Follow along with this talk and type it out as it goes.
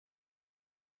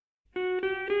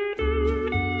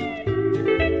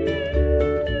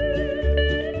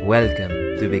Welcome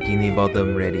to Bikini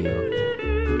Bottom Radio.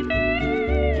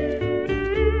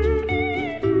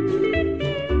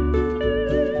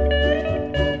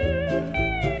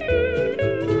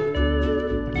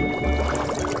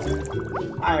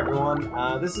 Hi everyone,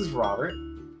 this is Robert.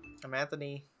 I'm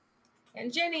Anthony.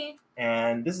 And Jenny.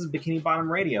 And this is Bikini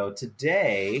Bottom Radio.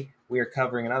 Today we are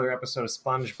covering another episode of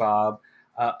SpongeBob,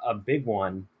 a big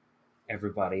one,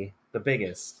 everybody, the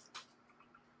biggest.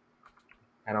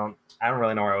 I don't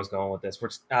really know where I was going with this. We're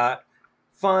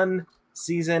fun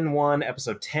season 1,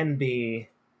 episode 10B.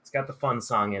 It's got the fun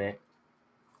song in it.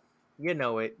 You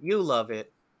know it. You love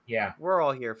it. Yeah, We're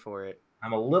all here for it.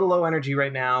 I'm a little low energy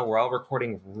right now. We're all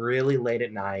recording really late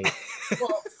at night.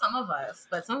 Well, some of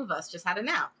us just had a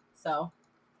nap. So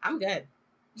I'm good.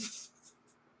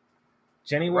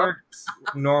 Jenny works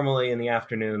normally in the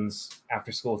afternoons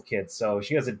after school with kids, so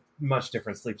she has a much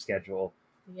different sleep schedule.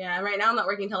 Yeah, right now I'm not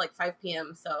working till like 5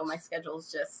 p.m. So my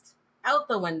schedule's just out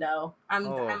the window. I'm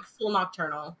full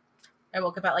nocturnal. I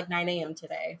woke up at like 9 a.m.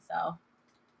 today, so.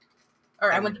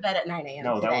 Or I went to bed at 9 a.m.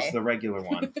 No, today. that was the regular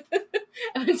one.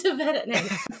 I went to bed at 9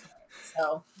 a.m.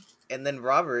 So. And then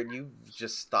Robert, you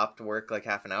just stopped work like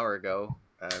half an hour ago.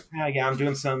 Yeah, I'm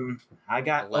doing some. I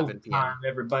got 11 p.m. overtime,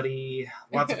 everybody.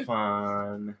 Lots of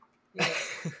fun. Yeah.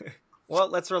 Well,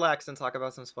 let's relax and talk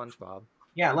about some SpongeBob.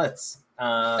 Yeah, let's.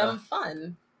 Some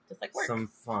fun. Just like work. Some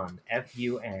fun.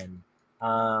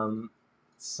 Fun.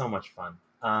 So much fun.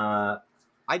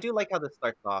 I do like how this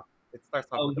starts off. It starts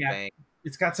off with a bang.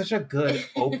 It's got such a good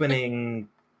opening.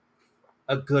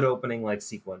 Like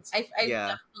sequence. I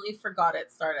definitely forgot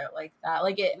it started like that.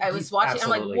 Like it, I was watching.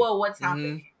 Absolutely. I'm like, whoa, what's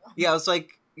happening? Yeah, I was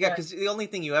like, because the only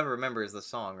thing you ever remember is the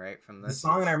song, right? From The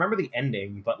song, and I remember the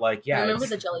ending, but like, yeah. I remember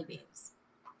the jelly beans.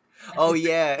 Oh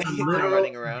yeah, Literal-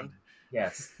 running around.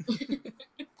 Yes.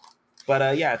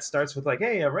 But yeah, it starts with like,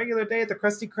 hey, a regular day at the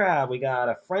Krusty Krab. We got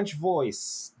a French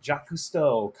voice, Jacques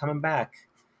Cousteau, coming back,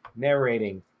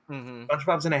 narrating. Mm-hmm.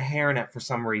 SpongeBob's in a hairnet for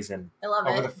some reason I love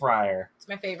over it. the fryer. It's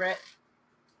my favorite.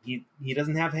 He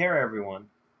doesn't have hair, everyone.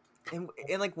 And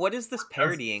like, what is this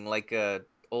parodying? Like a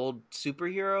old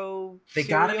superhero They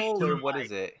gotta be serial, or doing what like-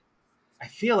 is it? I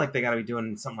feel like they got to be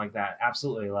doing something like that.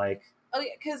 Absolutely, like Oh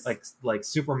yeah, because like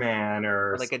Superman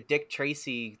or Or like a Dick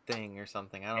Tracy thing or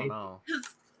something. I don't know.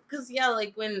 yeah,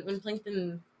 like when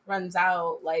Plankton runs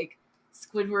out, like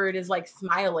Squidward is like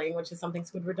smiling, which is something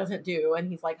Squidward doesn't do, and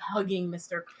he's like hugging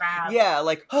Mr. Krabs. Yeah,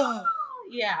 like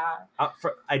Yeah.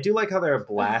 I do like how there are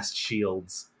blast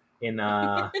shields in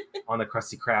on the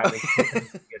Krusty Krab. They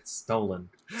get stolen.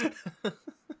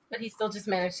 But he still just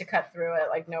managed to cut through it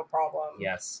like no problem.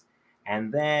 Yes,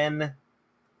 and then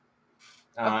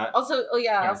also,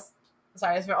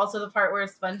 also the part where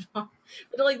SpongeBob,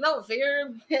 they're like, no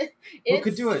fear, who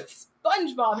could do it?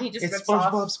 SpongeBob. He just It's rips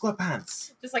SpongeBob off,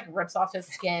 SquarePants. just like rips off his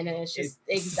skin, and it's just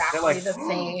They're exactly like, the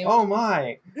same. Oh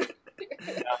my!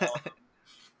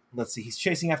 Let's see. He's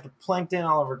chasing after Plankton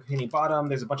all over Bikini Bottom.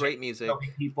 There's a bunch great of music.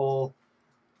 people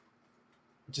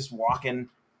just walking.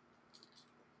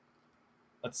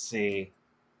 Let's see.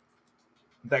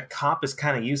 That cop is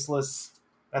kind of useless.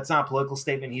 That's not a political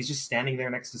statement. He's just standing there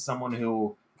next to someone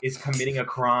who is committing a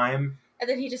crime. And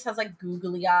then he just has like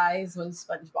googly eyes when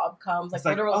SpongeBob comes, like It's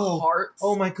like, literal hearts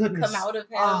Oh my goodness! come out of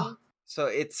him. Ah. So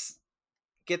he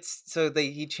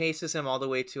chases him all the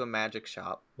way to a magic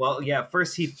shop. Well, yeah.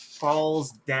 First, he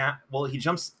falls down. Well, he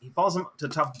falls to the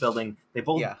top of the building. They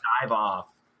both dive off.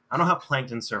 I don't know how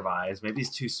Plankton survives. Maybe he's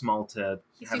too small to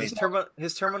have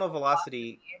His terminal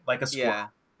velocity, like a squirrel.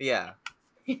 Yeah.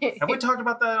 Have we talked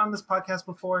about that on this podcast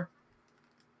before?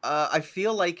 I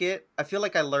feel like it. I feel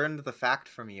like I learned the fact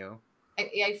from you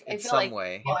I in feel some like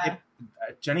way. yeah.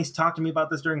 Jenny's talked to me about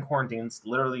this during quarantine. It's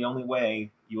literally the only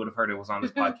way you would have heard it was on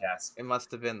this podcast. It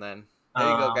must have been then. There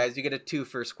you go, guys. You get a 2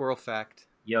 for squirrel fact.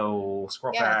 Yo,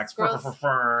 squirrel Yeah, facts. squirrels.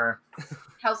 Fur.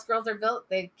 how squirrels are built.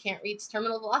 They can't reach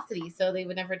terminal velocity, so they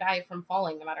would never die from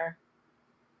falling, no matter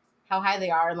how high they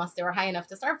are, unless they were high enough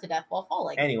to starve to death while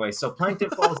falling. Anyway, so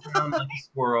Plankton falls down like a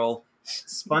squirrel.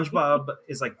 SpongeBob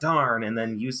is like, darn, and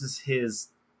then uses his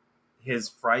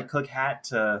fry cook hat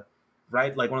to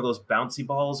ride like one of those bouncy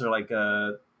balls, or like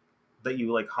that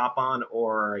you like hop on,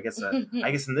 or I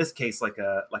guess in this case like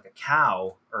a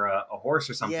cow or a horse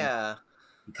or something. Yeah.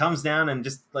 He comes down and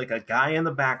just like a guy in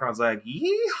the background's like,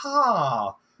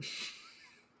 yeehaw!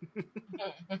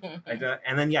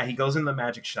 And then he goes in the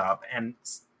magic shop. And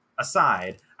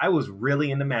aside, I was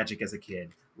really into magic as a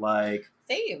kid. Like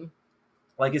Same.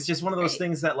 Like it's just one of those Right.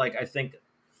 things that like I think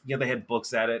they had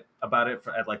books about it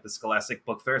at like the Scholastic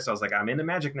Book Fair. So I was like, I'm into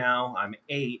magic now. I'm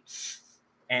 8,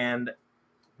 and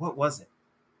what was it?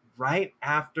 Right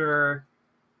after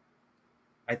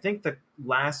I think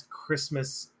last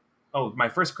Christmas. Oh, my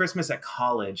first Christmas at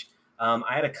college.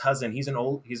 I had a cousin. He's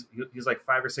like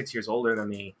 5 or 6 years older than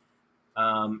me,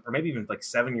 or maybe even like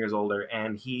 7 years older.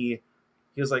 And he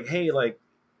was like, "Hey, like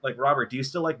Robert, do you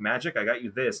still like Magic? I got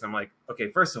you this." And I'm like, "Okay,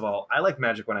 first of all, I liked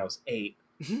Magic when I was 8.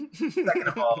 Second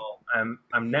of all,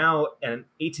 I'm now an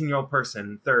 18-year-old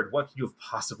person. Third, what could you have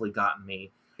possibly gotten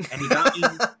me?" And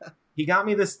he got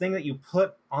me this thing that you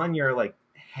put on your like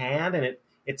hand, and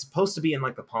it's supposed to be in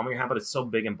like the palm of your hand, but it's so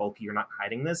big and bulky you're not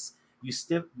hiding this. You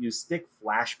stick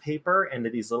flash paper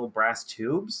into these little brass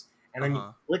tubes, and then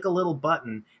you click a little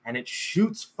button, and it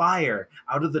shoots fire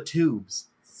out of the tubes.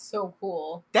 So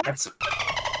cool. That's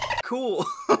cool.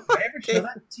 Did I ever show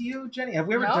that to you, Jenny? Have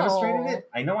we ever demonstrated it?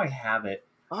 I know I have it.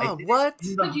 Oh, what?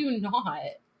 Could you not?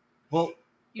 Well,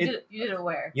 you did it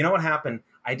where? You know what happened?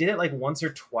 I did it like once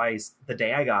or twice the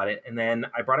day I got it, and then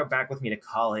I brought it back with me to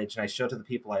college, and I showed it to the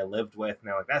people I lived with, and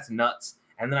they're like, "That's nuts."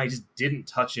 And then I just didn't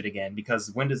touch it again,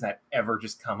 because when does that ever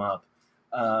just come up?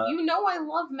 You know I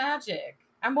love Magic.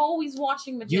 I'm always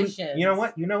watching Magicians. You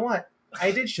know what?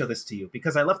 I did show this to you,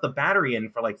 because I left the battery in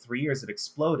for like 3 years. It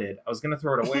exploded. I was going to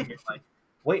throw it away, and you're like,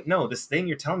 "Wait, no, this thing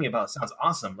you're telling me about sounds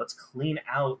awesome. Let's clean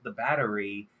out the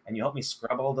battery." And you helped me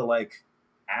scrub all the like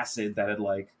acid that had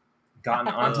like gotten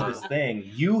onto this thing.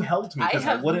 You helped me, because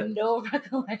I wouldn't. No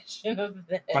recollection of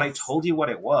this. But I told you what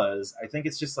it was. I think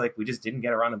it's just like we just didn't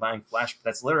get around to buying flash.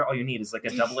 That's literally all you need is like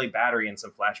a AA battery and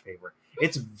some flash paper.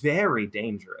 It's very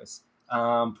dangerous.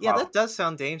 Yeah, that does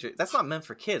sound dangerous. That's not meant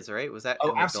for kids, right? Was that?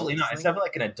 Oh, absolutely not. It's definitely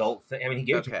like an adult thing. I mean, he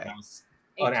gave it to me when I was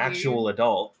an actual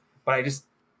adult. But I just,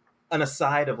 an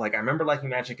aside of like, I remember liking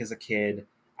Magic as a kid.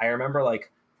 I remember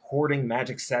like hoarding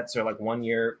Magic sets, or like one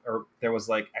year, or there was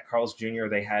like at Carl's Jr.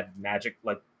 they had Magic,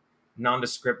 like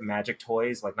nondescript Magic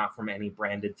toys, like not from any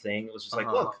branded thing. It was just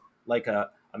like, look, like a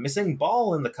missing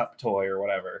ball in the cup toy or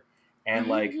whatever. And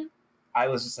like, I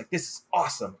was just like, this is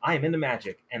awesome. I am into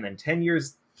Magic. And then 10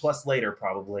 years plus later,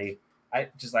 probably, I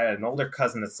had an older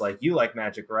cousin that's like, "You like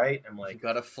Magic, right?" I'm like, "You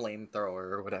got a flamethrower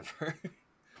or whatever."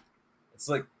 It's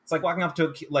like walking up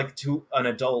to an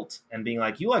adult and being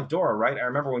like, "You like Dora, right? I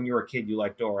remember when you were a kid, you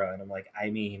liked Dora." And I'm like, I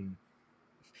mean,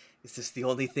 is this the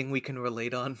only thing we can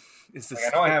relate on? Is this?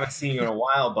 Like, I know I haven't seen you in a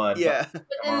while, bud. Yeah.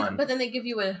 But then they give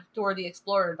you a Dora the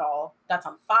Explorer doll that's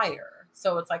on fire,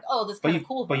 so it's like, oh, this is kind of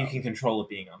cool. But you can control it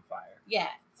being on fire. Yeah.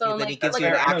 So then like, he gives you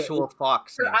an actual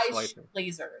fox. Her eyes shoot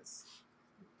lasers.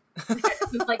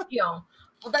 Like, well,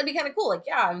 that'd be kind of cool. Like,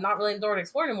 yeah, I'm not really in Dora the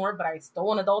Explorer anymore, but I still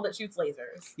want a doll that shoots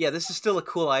lasers. Yeah, this is still a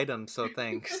cool item, so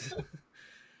thanks.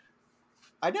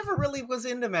 I never really was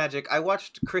into Magic. I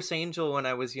watched Chris Angel when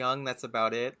I was young. That's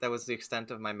about it. That was the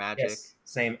extent of my Magic. Yes,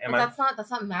 same. That's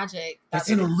not magic. That's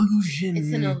an illusion.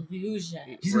 It's an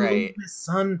illusion. He's right,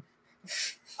 son.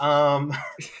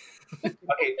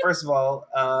 Okay, first of all,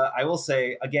 I will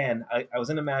say again, I was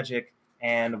into Magic,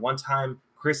 and one time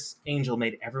Chris Angel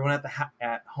made everyone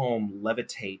at home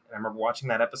levitate, and I remember watching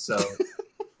that episode.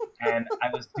 And I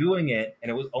was doing it,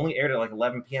 and it was only aired at like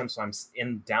 11 p.m. So I'm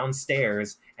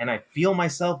downstairs, and I feel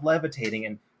myself levitating.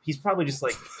 And he's probably just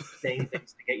like saying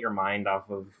things to get your mind off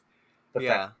of the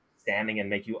fact of standing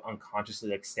and make you unconsciously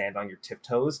like stand on your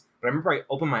tiptoes. But I remember I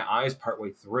opened my eyes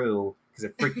partway through because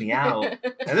it freaked me out.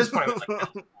 And at this point, I was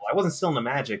like, I wasn't still into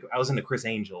Magic. I was into Chris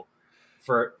Angel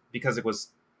because I was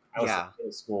in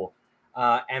middle school.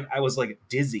 And I was like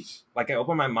dizzy. Like I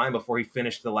opened my mind before he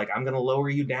finished the like, "I'm gonna lower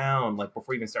you down," like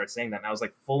before he even started saying that. And I was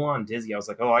like full on dizzy. I was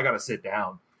like, "Oh, I gotta sit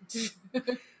down."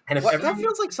 And that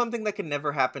feels like something that could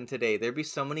never happen today. There'd be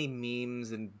so many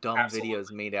memes and dumb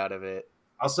videos made out of it.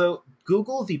 Also,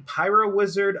 Google the Pyro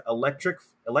Wizard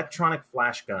electronic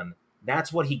flash gun.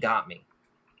 That's what he got me.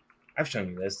 I've shown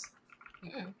you this.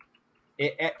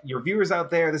 Your viewers out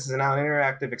there, this is now an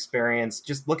interactive experience.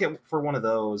 Just look for one of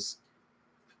those.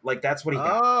 Like, that's what he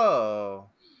got. Oh.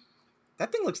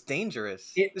 That thing looks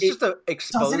dangerous. It's just an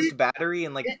exposed battery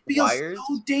and, like, wires. It feels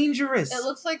so dangerous. It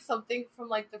looks like something from,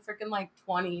 like, the freaking, like,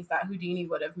 20s that Houdini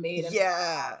would have made.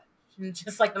 Yeah.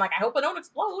 Just, like, I hope it don't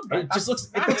explode. It just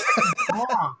looks like a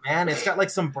bomb, man. It's got,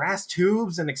 like, some brass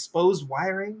tubes and exposed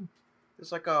wiring.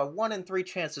 There's, like, a 1 in 3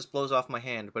 chance this blows off my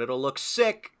hand, but it'll look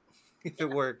sick if it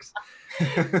works.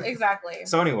 Exactly.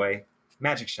 So, anyway...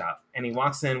 Magic shop, and he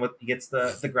walks in he gets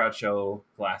the Groucho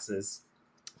glasses.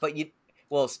 But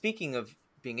speaking of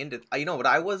being into, you know what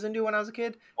I was into when I was a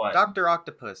kid? What? Dr.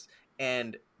 Octopus.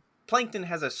 And Plankton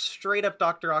has a straight up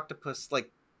Dr. Octopus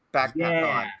like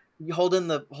backpack on. You holding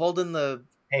the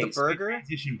burger.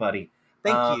 Transition, buddy.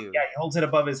 Thank you. Yeah, he holds it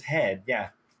above his head. Yeah,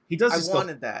 he does. I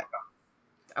wanted that.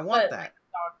 I want that. Like,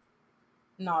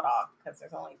 not Ock, because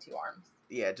there's only 2 arms.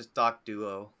 Yeah, just Doc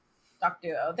Duo. Doc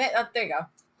Duo. There you go.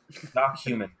 Doc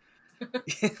Human.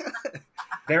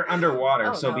 They're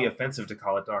underwater, Oh, so it'd be no. offensive to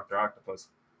call it Dr. Octopus.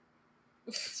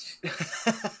 It's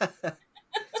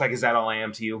like, is that all I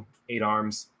am to you? 8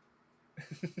 arms?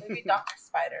 Maybe Dr.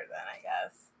 Spider then, I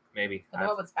guess. Maybe. But then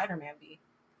what would Spider-Man be?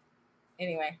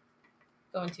 Anyway,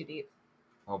 going too deep.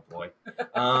 Oh boy.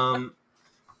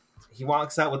 He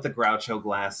walks out with the Groucho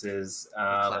glasses.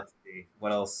 Let's see.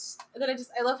 What else? And then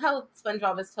I love how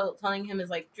SpongeBob is telling him his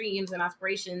like dreams and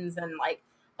aspirations and like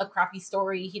a crappy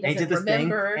story he And doesn't he did this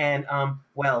remember. thing, and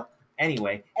well,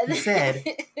 anyway, he said,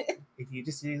 if you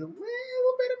just use a little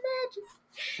bit of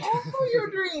magic, all your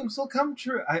dreams will come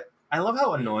true. I love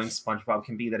how annoying SpongeBob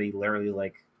can be. That he literally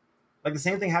like the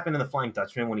same thing happened in the Flying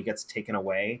Dutchman when he gets taken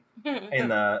away in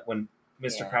when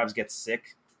Mr. Krabs gets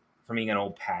sick from being an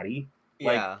old patty.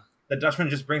 Like, Yeah. the Dutchman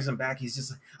just brings him back. He's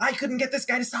just like, I couldn't get this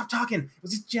guy to stop talking. It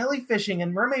was just jellyfishing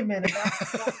and mermaid men and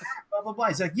blah, blah, blah.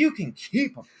 He's like, you can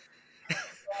keep him.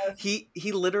 He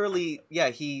literally,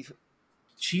 he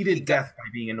Cheated death by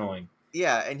being annoying.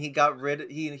 Yeah, and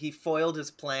he foiled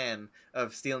his plan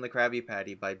of stealing the Krabby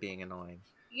Patty by being annoying.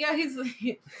 Yeah,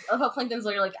 I love how Plankton's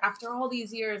literally like, after all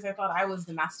these years, I thought I was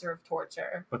the master of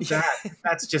torture. But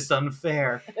that's just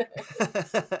unfair.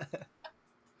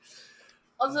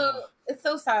 Also, it's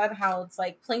so sad how it's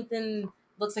like Plankton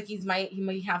looks like he might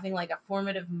be having like a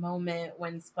formative moment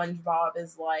when SpongeBob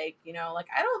is like, like,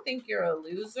 I don't think you're a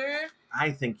loser.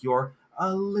 I think you're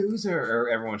a loser. Or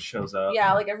everyone shows up.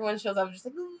 Yeah, like everyone shows up just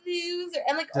like loser.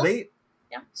 And like,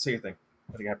 Yeah. Say your thing.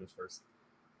 I think happens first.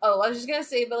 Oh, I was just gonna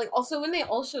say, but like also when they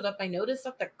all showed up, I noticed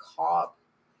that the cop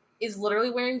is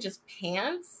literally wearing just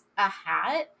pants, a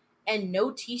hat, and no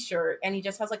t-shirt, and he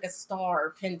just has like a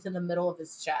star pinned to the middle of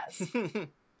his chest.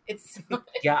 It's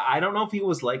Yeah, I don't know if he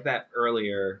was like that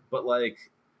earlier, but like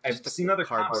I've seen other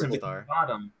cops in the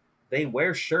bottom. They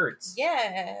wear shirts.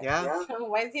 Yeah. So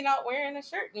why is he not wearing a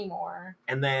shirt anymore?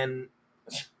 And then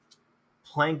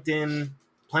Plankton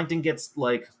gets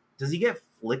like, does he get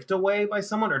flicked away by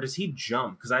someone or does he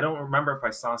jump? Because I don't remember if I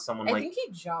saw someone I think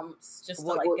he jumps just to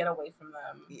like get away from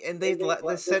them. And they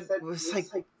said it was like,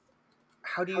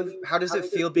 how does it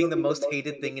feel being the most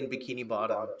hated thing in Bikini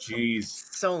Bottom? Jeez,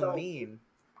 so mean.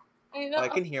 I know. I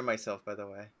can hear myself, by the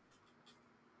way.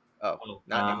 Oh,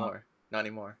 not anymore. Not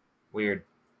anymore. Weird.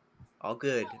 All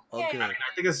good. All good. I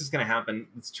think this is gonna happen.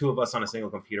 It's 2 of us on a single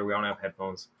computer. We don't have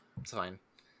headphones. It's fine.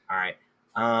 All right.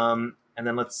 And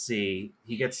then let's see.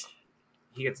 He gets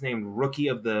named Rookie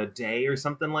of the Day or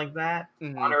something like that.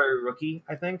 Mm-hmm. Honorary rookie,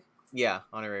 I think. Yeah,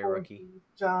 honorary rookie.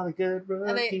 Jolly good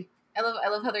rookie. I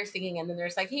love how they're singing and then they're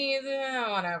just like, he's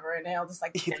whatever, and they all just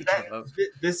like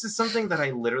this is something that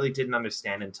I literally didn't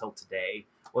understand until today.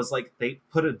 Was like they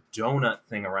put a donut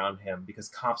thing around him because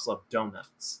cops love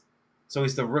donuts. So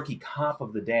he's the rookie cop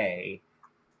of the day.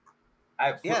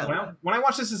 When I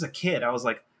watched this as a kid, I was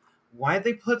like, why'd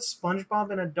they put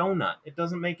SpongeBob in a donut? It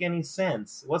doesn't make any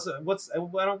sense. I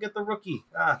don't get the rookie.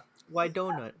 Why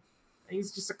donut?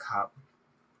 He's just a cop.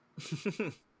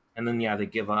 And then they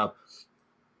give up.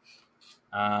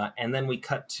 And then we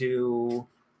cut to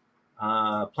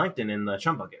Plankton in the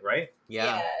chum bucket, right?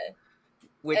 Yeah.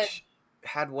 Which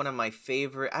had one of my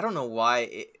favorite. I don't know why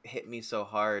it hit me so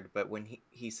hard, but when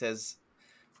he says,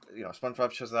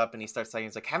 SpongeBob shows up and he starts talking,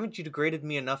 he's like, "Haven't you degraded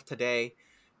me enough today?"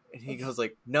 And he goes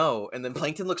like, "No." And then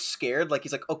Plankton looks scared, like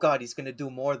he's like, "Oh God, he's gonna do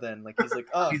more." Then he's like,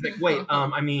 "Oh." He's like, "Wait,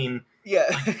 I mean." Yeah.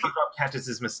 SpongeBob catches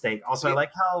his mistake. Also, I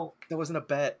like how there wasn't a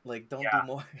bet. Like, don't do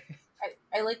more.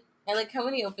 I like how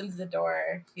when he opens the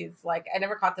door, he's like, I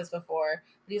never caught this before,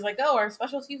 but he's like, "Oh, our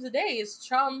specialty of the day is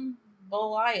chum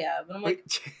balaya." But I'm like,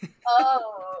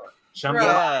 oh, chum gross.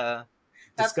 Yeah.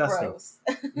 Disgusting. Gross.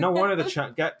 No wonder the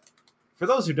chum for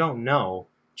those who don't know,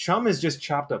 chum is just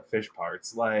chopped up fish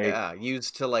parts,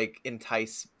 used to like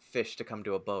entice fish to come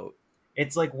to a boat.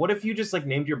 It's like, what if you just like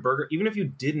named your burger, even if you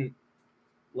didn't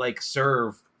like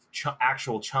serve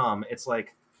actual chum, it's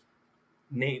like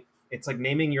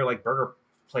naming your like burger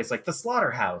place like the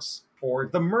Slaughterhouse or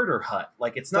the Murder Hut.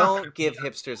 Like, it's not. Don't give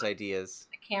hipsters ideas.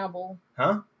 A cannibal.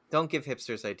 Huh? Don't give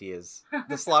hipsters ideas.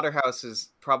 The Slaughterhouse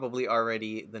is probably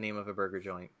already the name of a burger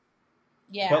joint.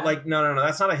 Yeah. But like, no,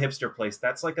 that's not a hipster place.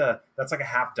 That's like a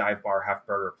half dive bar, half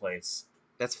burger place.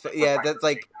 That's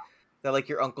like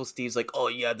your Uncle Steve's like, "Oh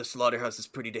yeah, the Slaughterhouse is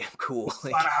pretty damn cool."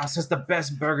 Like, Slaughterhouse has the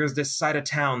best burgers this side of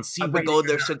town. I've been going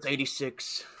there since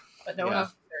 '86. But no one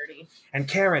else is dirty. And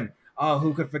Karen, oh,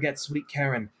 who could forget sweet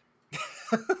Karen?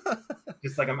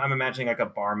 Just like I'm imagining like a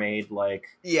barmaid,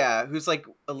 like who's like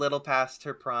a little past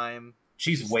her prime.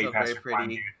 She's way past her prime.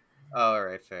 Dude. Oh, all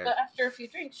right, fair. But after a few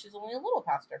drinks, she's only a little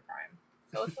past her prime,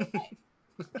 so it's okay.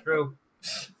 True.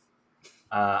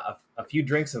 A few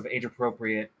drinks of age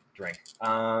appropriate drink.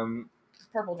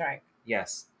 Purple drink.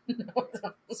 Yes. No,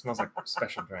 It smells like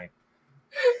special drink.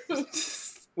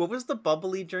 What was the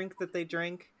bubbly drink that they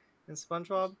drank in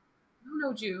SpongeBob?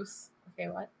 no juice. Okay,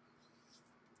 what?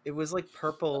 It was like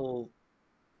purple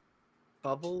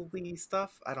bubbly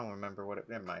stuff. I don't remember what it.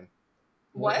 Never mind.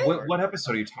 What? What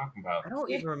episode are you talking about? I don't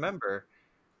even remember.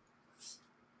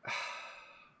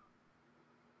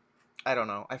 I don't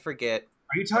know. I forget.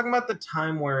 Are you talking about the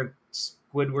time where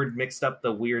Squidward mixed up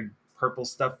the weird purple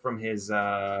stuff from his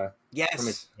from his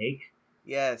Yes. cake?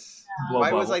 Yes. Blow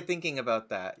Why was bubble? I thinking about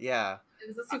that? Yeah. It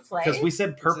was a souffle. Because we said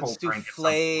It was a purple drink. at some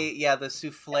souffle. point, Yeah, the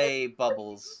souffle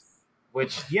bubbles.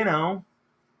 which, you know,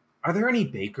 are there any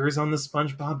bakers on the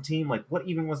SpongeBob team? Like, what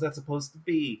even was that supposed to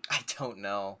be? I don't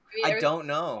know. I mean, I don't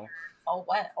know. all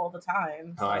wet all the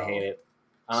time. Oh, I so- hate it.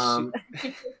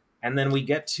 And then we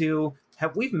get to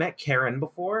we've met Karen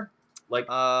before? Like,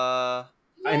 I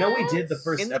know we did the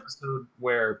first In the- episode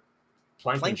where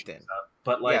Plankton shows Plankton. up,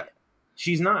 but like, Yeah.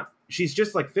 she's not. She's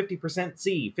just like 50%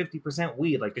 sea, 50%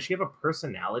 weed. Like, does she have a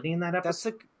personality in that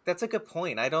episode? That's a good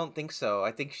point. I don't think so.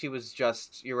 I think she was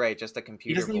just. You're right. Just a He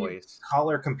computer doesn't even voice. call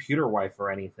her computer wife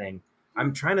or anything.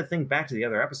 I'm trying to think back to the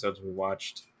other episodes we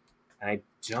watched, and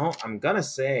I'm gonna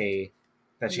say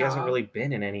that she hasn't No. really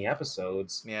been in any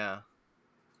episodes. Yeah.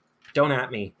 Don't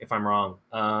at me if I'm wrong.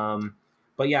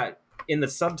 But yeah, in the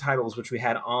subtitles which we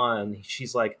had on,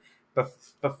 she's like,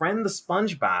 befriend the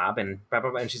SpongeBob, and blah,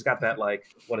 blah, blah, and she's got that like,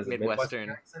 what is it, Midwestern.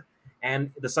 accent?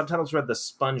 And the subtitles read the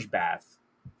Sponge Bath.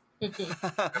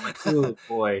 I'm like, oh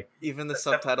boy. Even the That's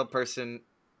subtitle person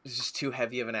is just too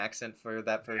heavy of an accent for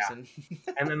that person.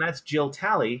 And then that's Jill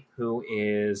Talley, who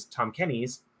is Tom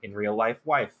Kenny's in real life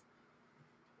wife.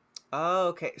 Oh,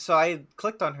 okay. So I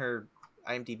clicked on her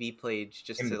IMDb page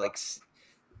just to like,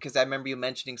 because I remember you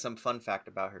mentioning some fun fact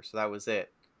about her. So that was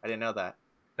it. I didn't know that.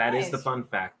 That is Nice. the fun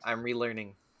fact. I'm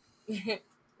relearning.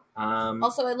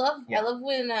 Also, I love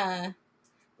Yeah.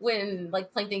 when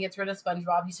like Plankton gets rid of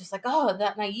SpongeBob, he's just like, "Oh,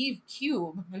 that naive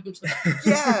cube." And I'm just like,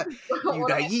 Yeah, you one, of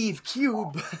my, naive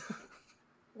cube.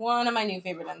 one of my new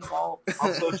favorite insults.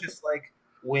 Also, just like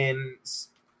when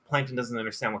Plankton doesn't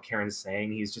understand what Karen's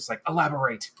saying, he's just like,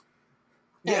 elaborate.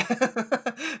 Yeah,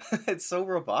 it's so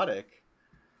robotic.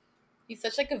 He's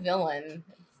such like a villain.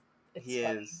 It's He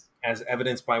funny. is. As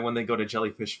evidenced by when they go to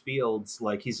Jellyfish Fields,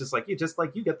 like he's just like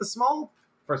you get the small.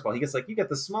 First of all, he gets like you get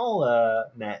the small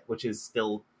net, which is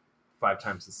still 5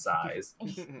 times the size,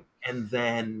 and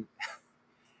then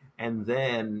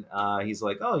he's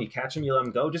like, oh, you catch him, you let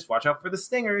him go. Just watch out for the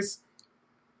stingers.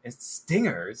 It's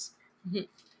stingers.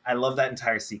 I love that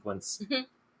entire sequence.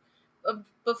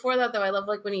 Before that, though, I love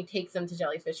like when he takes him to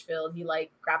Jellyfish Field. He like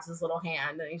grabs his little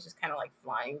hand and he's just kind of like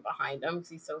flying behind him because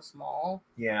he's so small.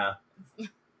 Yeah.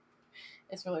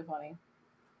 It's really funny.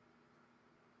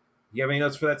 You have any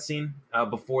notes for that scene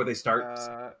before they start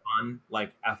fun?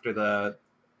 Like after the,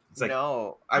 it's like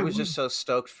No, I was just so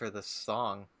stoked for the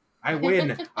song. I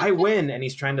win, I win, and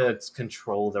he's trying to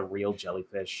control the real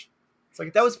jellyfish. It's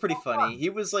like That was pretty funny. He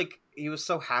was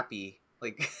so happy,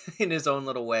 like in his own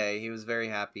little way. He was very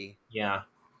happy. Yeah.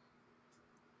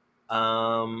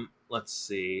 Let's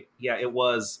see. Yeah, it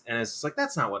was, and it's just like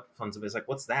that's not what fun's about. It's like,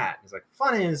 what's that? He's like,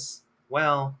 fun is,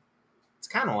 well, it's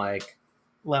kind of like,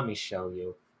 let me show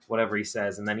you. Whatever he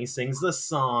says, and then he sings the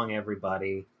song,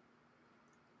 everybody.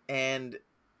 And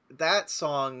that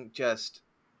song just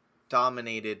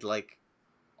dominated like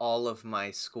all of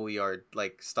my schoolyard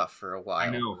like stuff for a while. I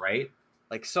know, right?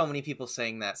 Like so many people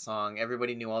sang that song.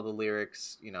 Everybody knew all the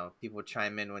lyrics. You know, people would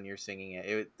chime in when you're singing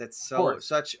it. That's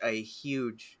such a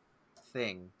huge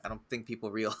thing. I don't think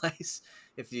people realize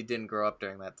if you didn't grow up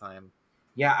during that time.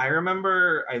 Yeah, I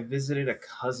remember I visited a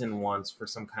cousin once for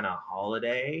some kind of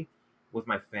holiday with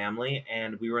my family,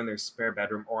 and we were in their spare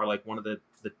bedroom, or like one of the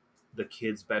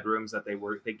kids' bedrooms that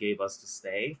they gave us to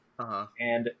stay.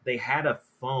 And they had a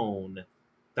phone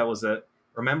that was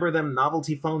remember them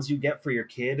novelty phones you get for your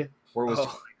kid, where it was just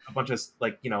like a bunch of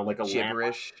like like a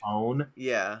gibberish phone.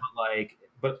 Yeah,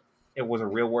 but it was a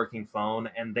real working phone,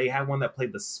 and they had one that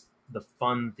played the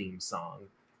Fun theme song,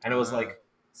 and it was like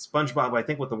SpongeBob, I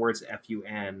think, with the words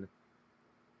FUN.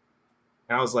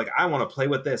 And I was like, I want to play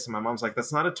with this. And my mom's like,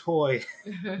 that's not a toy.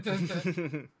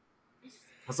 I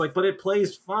was like, but it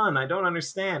plays fun. I don't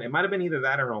understand. It might have been either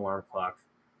that or an alarm clock.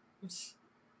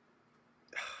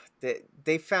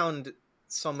 They found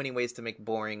so many ways to make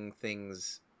boring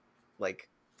things like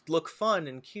look fun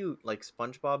and cute, like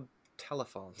SpongeBob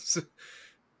telephones.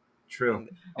 True.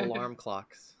 And alarm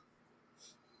clocks.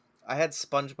 I had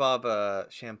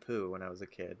SpongeBob shampoo when I was a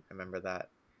kid. I remember that.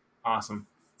 Awesome.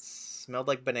 It smelled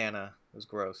like banana. It was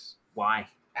gross. Why?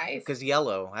 Nice. Because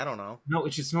yellow. I don't know. No,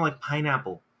 it should smell like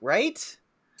pineapple. Right?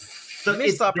 So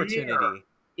Missed opportunity.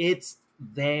 It's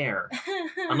there.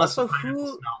 Unless Also, the pineapple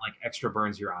smell like extra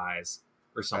burns your eyes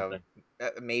or something.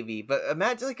 Maybe, but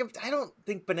imagine like I don't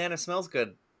think banana smells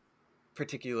good.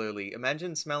 Particularly,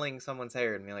 imagine smelling someone's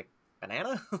hair and being like,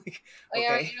 banana. Like,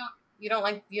 okay. You don't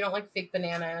like fake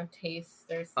banana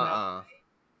taste or smell.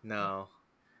 No.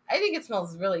 I think it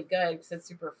smells really good because it's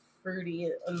super fruity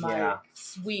and like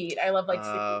sweet. I love like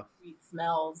super sweet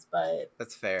smells, but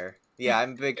that's fair. Yeah,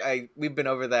 I'm big. We've been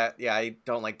over that. Yeah, I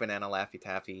don't like banana Laffy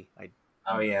Taffy. It's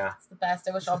the best.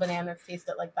 I wish all bananas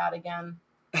tasted like that again.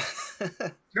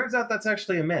 Turns out that's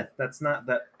actually a myth. That's not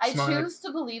that. I choose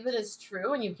to believe it is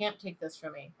true, and you can't take this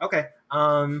from me. Okay.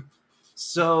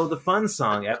 So the fun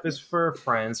song, F is for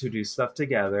friends who do stuff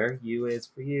together. U is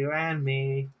for you and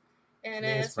me. And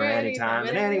it's for any time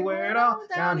and anywhere at all.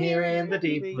 Down here in the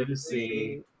deep blue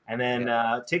sea. And then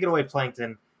take it away,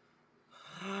 Plankton.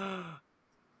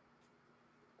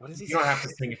 What is he? You don't have to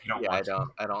sing if you don't want to.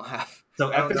 I don't have. So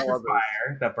F is for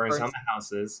fire that burns down the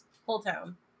houses. Whole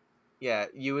town. Yeah,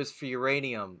 U is for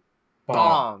uranium.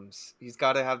 Bombs. He's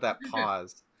got to have that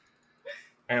pause.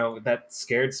 I know, that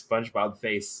scared SpongeBob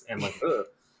face and like, ugh.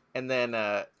 And then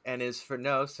N is for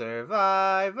no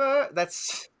survivor.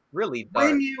 That's really dark.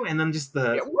 When you, and then just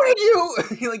the... Yeah, when you!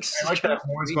 Like, I like that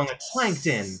horns going like,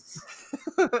 Plankton.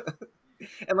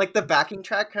 And like the backing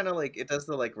track kind of like, it does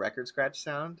the like record scratch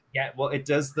sound. Yeah, well, it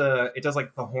does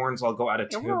like the horns all go out of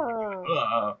tune.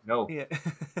 No. Yeah.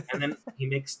 And then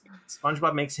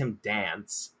SpongeBob makes him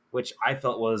dance, which I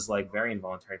felt was like very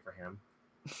involuntary for him.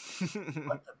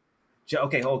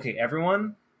 Okay,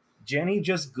 everyone. Jenny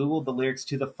just Googled the lyrics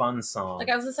to the fun song. Like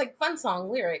I was just like, fun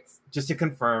song lyrics. Just to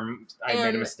confirm I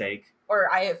made a mistake. Or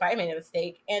if I made a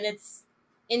mistake, and it's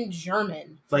in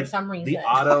German for some reason.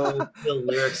 The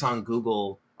lyrics on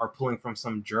Google are pulling from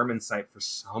some German site for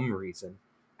some reason.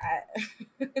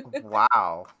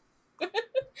 Wow.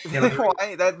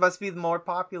 Why? That must be more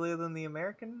popular than the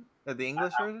American or the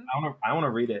English version. I want to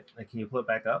read it. Like, can you pull it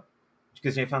back up?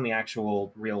 Because I found the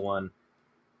actual real one.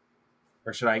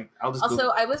 Or should I? I'll just. Also,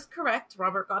 I was correct.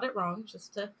 Robert got it wrong.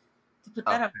 Just to put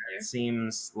that up there. It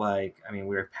seems like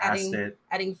we're past it.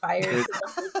 Adding fire to the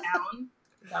whole town.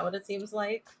 Is that what it seems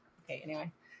like? Okay.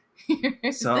 Anyway,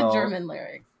 here's the German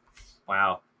lyric.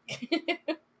 Wow.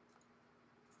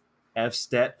 F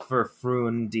steht für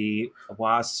Freunde,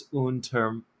 was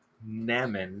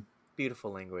unternehmen.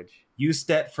 Beautiful language. U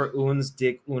steht für uns,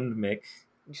 Dick und mich.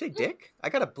 You say Dick? I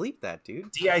gotta bleep that,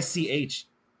 dude. DICH.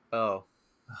 Oh.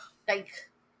 Like.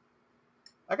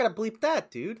 I gotta bleep that,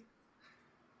 dude.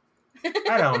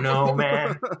 I don't know,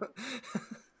 man.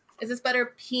 Is this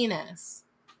better? Penis.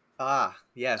 Ah,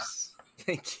 yes.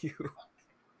 Thank you.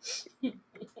 All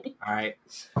right.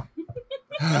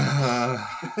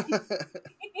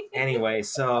 Anyway,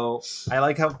 so I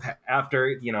like how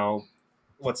after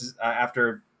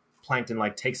after Plankton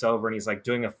like takes over and he's like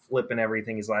doing a flip and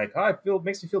everything, he's like, "Oh,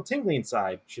 makes me feel tingly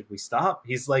inside. Should we stop?"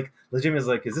 He's like, legitimately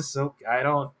like, "Is this so?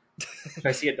 Should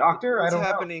I see a doctor? What's I don't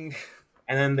happening?" know."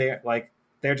 And then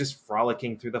they're just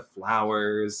frolicking through the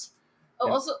flowers. Oh,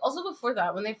 also before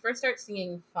that, when they first start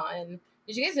singing "Fun,"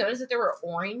 did you guys notice that there were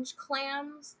orange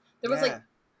clams? There was like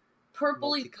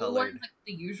purpley blue ones, like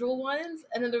the usual ones,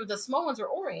 and then there were the small ones were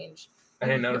orange. I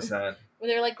didn't notice that. When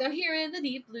they're like down here in the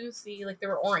deep blue sea, like they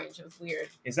were orange. It was weird.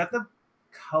 Is that the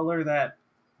color that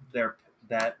they're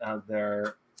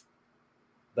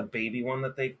the baby one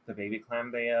the baby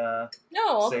clam they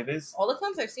save is? All the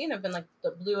clams I've seen have been like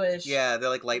the bluish. Yeah, they're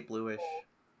like light bluish,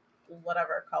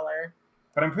 whatever color.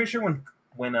 But I'm pretty sure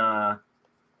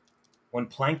when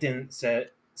Plankton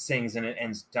sings and it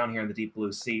ends down here in the deep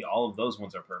blue sea, all of those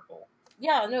ones are purple.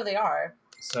 Yeah, no, they are.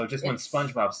 So just when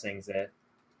SpongeBob sings it,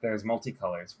 there's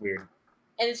multicolors. Weird.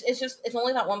 And it's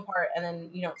only that one part, and then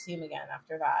you don't see him again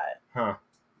after that. Huh.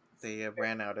 They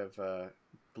ran out of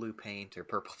blue paint or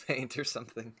purple paint or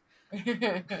something.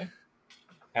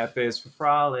 F is for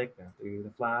frolic, down through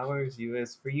the flowers. U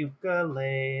is for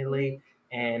ukulele,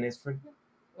 N is for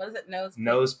what is it?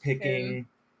 Nose picking.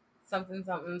 Something.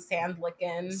 Sand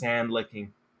licking. Sand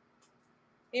licking.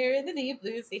 Here in the deep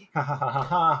blue sea.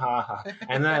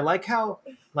 And then I like how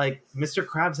Mr.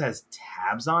 Krabs has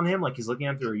tabs on him, like he's looking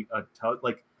at through a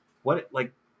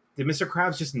did Mr.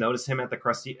 Krabs just notice him at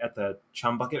the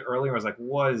chum bucket earlier? I was like,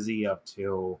 what is he up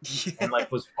to? Yeah. And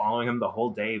was following him the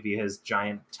whole day via his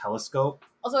giant telescope.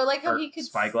 Also, I like how he could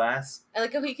spyglass. I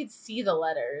like how he could see the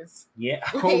letters. Yeah.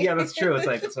 Oh, yeah, that's true. It's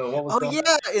like, so what was? Oh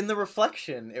yeah, in the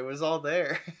reflection, it was all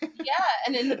there. Yeah,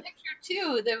 and in the picture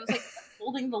too, there was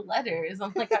holding the letters.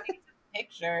 I'm like, how do you get the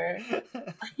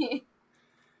picture?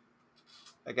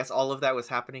 I guess all of that was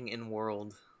happening in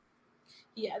world.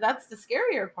 Yeah, that's the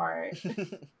scarier part.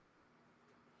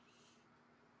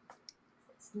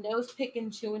 nose picking,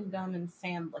 chewing gum, and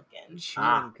sand licking.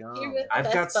 Chewing Here with gum. I've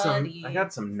best got some. buddy. I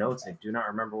got some notes. I do not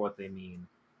remember what they mean.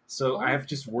 So I have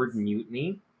just word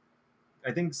mutiny.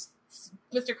 I think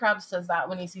Mr. Krabs says that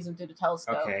when he sees him through the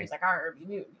telescope. Okay. He's like, "Arr, you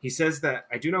mutiny." he says that.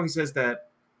 I do know he says that.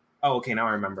 Oh, okay. Now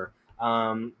I remember.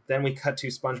 Then we cut to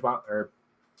SpongeBob or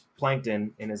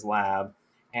Plankton in his lab,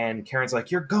 and Karen's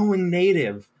like, "You're going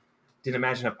native." Didn't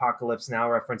imagine Apocalypse Now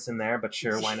reference in there, but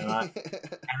sure, why not?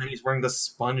 And then he's wearing the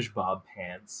SpongeBob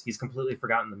pants. He's completely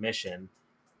forgotten the mission.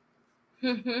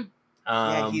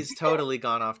 Yeah, he's totally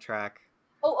gone off track.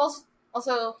 Oh,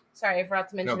 also, sorry, I forgot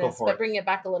to mention go this, for but it. bringing it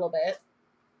back a little bit.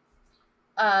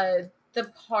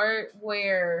 The part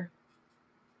where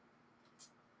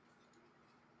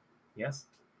Yes.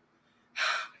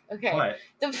 okay, What?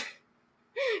 the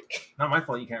Not my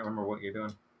fault. You can't remember what you're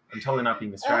doing. I'm totally not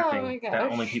being distracting. Oh my gosh.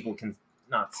 That only people can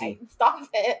not see. Stop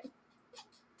it.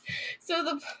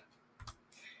 So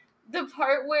the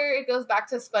part where it goes back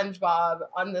to SpongeBob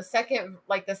on the second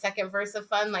verse of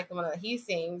Fun, like the one that he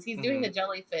sings, he's doing the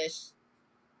jellyfish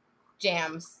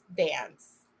jams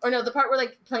dance. Or no, the part where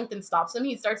like Plankton stops him,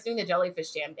 he starts doing the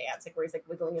jellyfish jam dance, like where he's like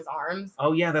wiggling his arms.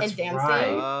 Oh yeah, that's And dancing. right.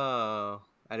 Oh,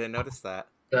 I didn't notice that.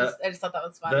 The- I just thought that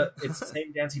was fun. It's the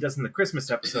same dance he does in the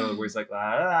Christmas episode where he's like,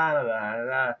 la, la, la, la,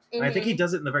 la. And I think he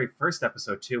does it in the very first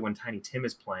episode too when Tiny Tim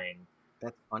is playing.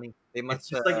 That's funny. They It's must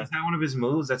just like, is that one of his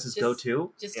moves? That's his Just-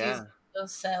 go-to? Just yeah. use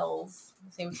those cells,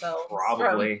 the same cells.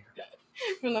 Probably.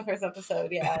 From the first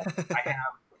episode, yeah. I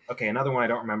have, okay, another one I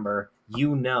don't remember.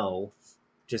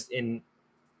 Just in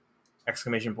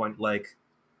exclamation point, like,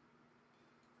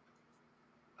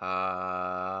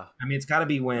 I mean, it's got to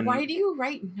be when... Why do you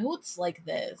write notes like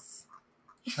this?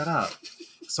 Shut up.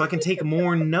 So I can take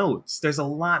more notes. There's a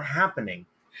lot happening.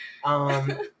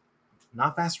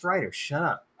 Not fast writer. Shut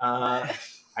up.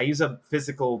 I use a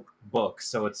physical book,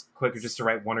 so it's quicker just to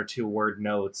write 1 or 2 word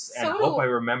notes and So hope do- I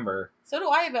remember. So do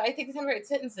I, but I take the time to write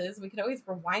sentences. We could always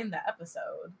rewind the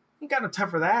episode. You got no time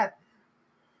for that.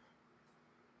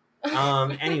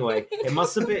 Anyway, it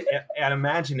must have been. I'd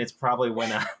imagine it's probably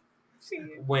when Mr.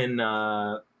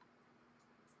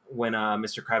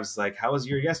 Krabs is like, "How was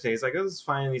your yesterday?" He's like, "It was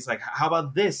fine." And he's like, "How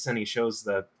about this?" And he shows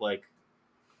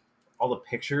all the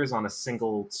pictures on a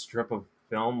single strip of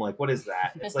film. Like, what is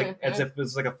that? It's like as if it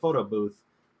was like a photo booth.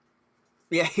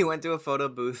 Yeah, he went to a photo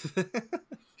booth.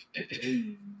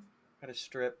 Got a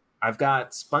strip. I've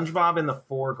got SpongeBob in the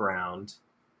foreground.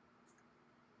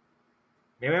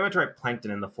 Maybe I meant to write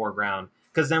Plankton in the foreground.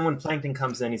 Because then when Plankton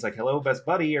comes in, he's like, "Hello, best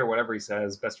buddy," or whatever he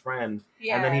says, best friend.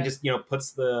 Yeah. And then he just,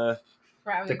 puts the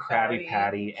Krabby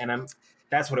Patty. And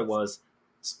that's what it was.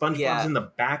 SpongeBob's in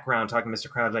the background talking to Mr.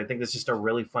 Krabs. I think that's just a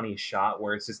really funny shot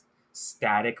where it's just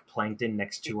static Plankton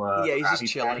next to a Yeah, he's Krabby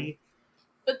just chilling. Patty.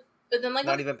 But then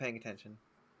Not even paying attention.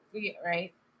 yeah,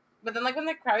 right. But then when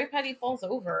the Krabby Patty falls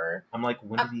over, I'm like,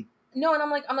 when did he... no, and I'm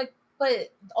like,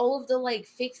 but all of the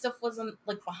fake stuff wasn't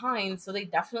behind, so they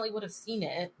definitely would have seen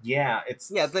it. Yeah,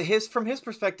 it's... Yeah, from his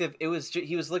perspective, it was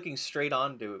he was looking straight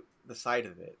onto the side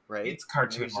of it, right? It's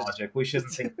cartoon It was just- logic. We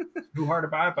shouldn't think too hard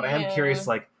about it, but I am Yeah. curious,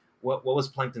 what was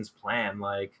Plankton's plan?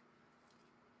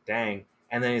 Dang.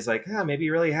 And then he's like, maybe he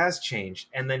really has changed.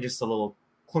 And then just a little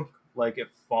clunk, it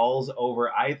falls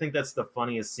over. I think that's the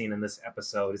funniest scene in this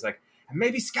episode. He's like, and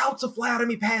maybe scouts will fly out of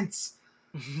me pants.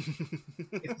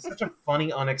 It's such a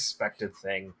funny, unexpected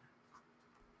thing.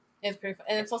 It's pretty fun.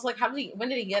 And it's also when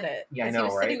did he get it? Yeah, I 'Cause know, he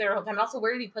was sitting right? there the whole time. And also,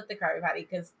 where did he put the Krabby Patty?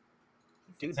 Because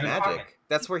Dude, It's in his pocket. magic.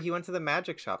 That's where he went to the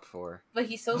magic shop for. but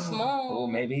he's so small. Oh,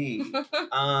 maybe.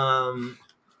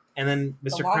 And then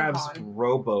Mr. long Krabs con.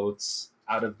 rowboats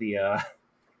out of the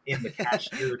in the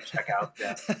cashier checkout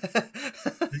desk.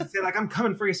 Does he say I'm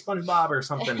coming for you, SpongeBob, or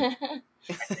something?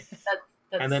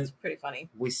 That's And then- pretty funny.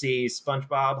 We see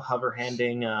SpongeBob hover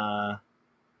handing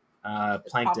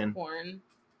Plankton. Popcorn.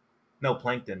 No,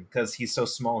 Plankton, because he's so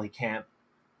small he can't.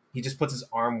 He just puts his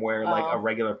arm where a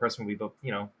regular person would be, but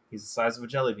he's the size of a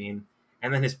jelly bean.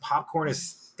 And then his popcorn is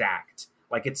stacked.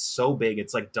 It's so big,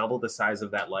 it's double the size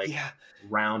of that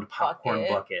round popcorn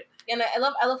bucket. And I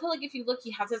love how if you look,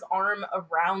 he has his arm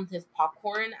around his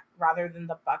popcorn rather than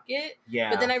the bucket.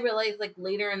 Yeah. But then I realized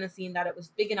later in the scene that it was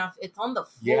big enough. It's on the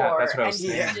floor. Yeah, that's what I was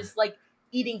and saying. he's just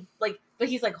eating but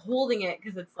he's holding it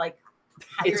because it's higher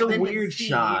It's a than his weird feet.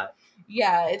 shot.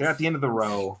 Yeah, it's They're at the end of the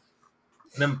row.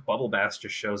 And then Bubble Bass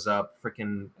just shows up,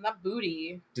 freaking and that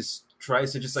booty. just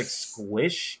tries to just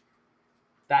squish.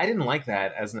 I didn't like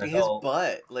that as an His adult.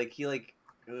 butt,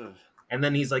 ugh. And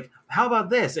then he's like, "How about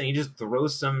this?" And he just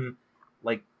throws some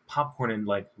popcorn and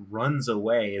runs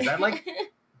away. Is that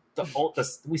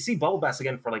we see Bubble Bass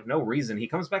again for no reason. He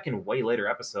comes back in way later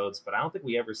episodes, but I don't think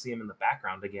we ever see him in the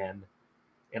background again.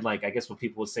 in like I guess what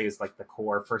people would say is like the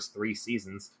core first 3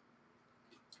 seasons.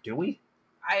 Do we?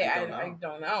 I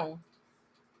don't know.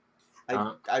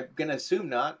 I'm gonna assume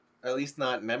not, at least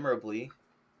not memorably.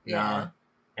 Yeah.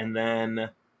 And then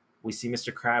we see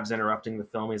Mr. Krabs interrupting the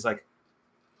film. He's like,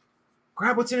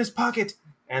 "Grab what's in his pocket."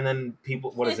 And then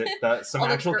people, what is it? Some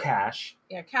actual cash.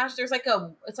 Yeah, cash. There's like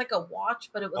it's like a watch,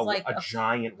 but it was like a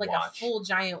giant like watch. a full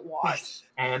giant watch.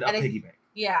 and a piggy bank.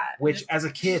 Yeah. Which as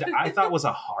a kid I thought was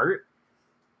a heart.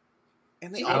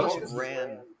 And they all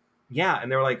ran. Yeah,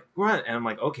 and they were like, "Run!" And I'm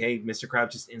like, "Okay, Mr.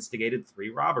 Krabs just instigated 3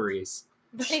 robberies."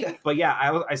 But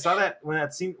yeah, I saw that when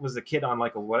that scene was a kid on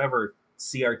like a whatever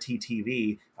CRT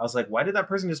TV. I was like, "Why did that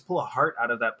person just pull a heart out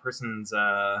of that person's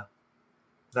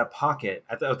that pocket?"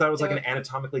 I thought it was like an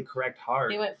anatomically correct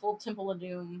heart. They went full Temple of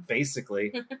Doom.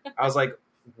 Basically, I was like,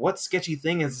 "What sketchy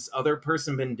thing has this other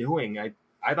person been doing?" I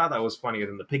thought that was funnier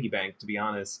than the piggy bank, to be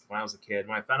honest. When I was a kid,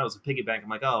 when I found out it was a piggy bank, I'm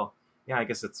like, "Oh, yeah, I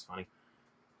guess it's funny."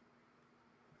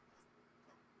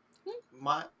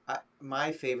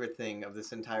 My favorite thing of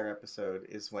this entire episode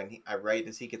is when right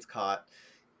as he gets caught,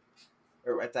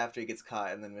 or right after he gets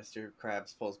caught, and then Mr.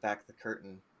 Krabs pulls back the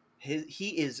curtain.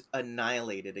 He is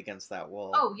annihilated against that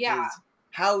wall. Oh yeah.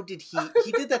 How did he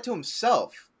did that to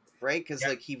himself, right? Because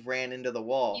like he ran into the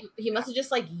wall. He must have just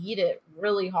like yeet it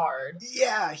really hard.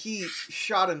 Yeah, he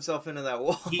shot himself into that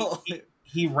wall.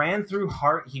 He ran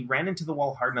into the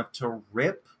wall hard enough to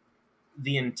rip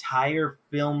the entire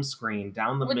film screen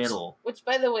down the middle. Which,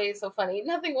 by the way, is so funny.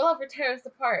 Nothing will ever tear us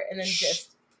apart, and then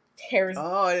just tears.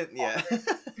 Oh, yeah.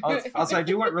 Also, I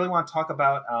do really want to talk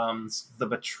about the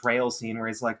betrayal scene where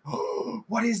he's like, "Oh,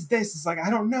 what is this?" It's like, "I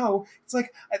don't know." It's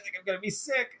like, "I think I'm gonna be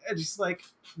sick." And just like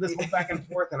this whole back and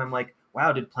forth, and I'm like,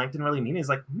 "Wow, did Plankton really mean it?" He's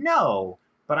like, "No,"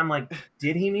 but I'm like,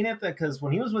 "Did he mean it?" Because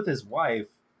when he was with his wife,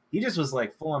 he just was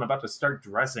like full on about to start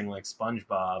dressing like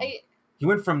SpongeBob. He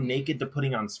went from naked to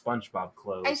putting on SpongeBob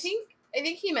clothes. I think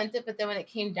he meant it, but then when it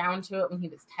came down to it, when he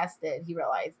was tested, he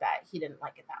realized that he didn't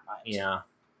like it that much. Yeah.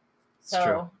 So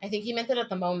true. I think he meant it at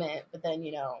the moment, but then,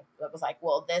 it was like,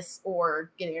 well, this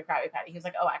or getting a Krabby Patty. He was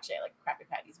like, oh, actually, I like Krabby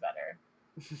Patty's better.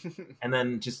 And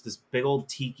then just this big old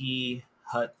tiki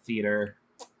hut theater.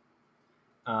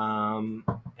 And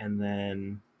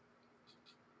then,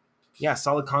 yeah,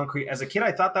 solid concrete. As a kid,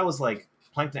 I thought that was like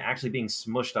Plankton actually being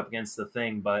smushed up against the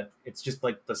thing, but it's just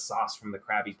like the sauce from the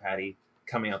Krabby Patty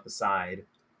coming out the side.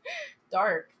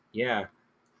 Dark. Yeah.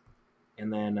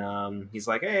 And then he's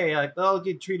like, "Hey, I'll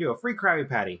treat you a free Krabby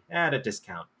Patty at a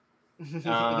discount."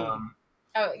 Oh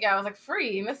yeah, I was like,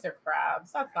 "Free, Mr.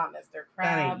 Krabs? That's not Mr. Krabs."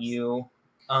 That ain't you.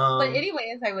 But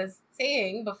anyway, as I was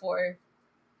saying before,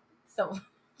 so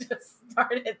just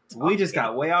started. We just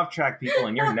got way off track, people,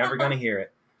 and you're never gonna hear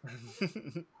it.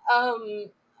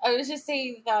 I was just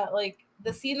saying that like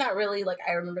the scene that really like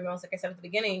I remember most, like I said at the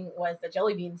beginning, was the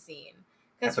jelly bean scene.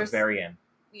 At the very end.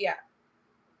 Yeah.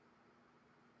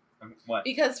 What?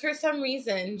 Because for some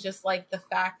reason, just like the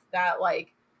fact that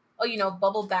like, oh,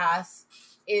 Bubble Bass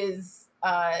is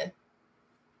like,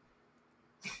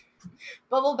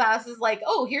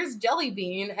 oh, here's Jelly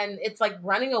Bean, and it's like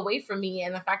running away from me,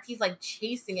 and the fact he's like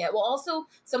chasing it while also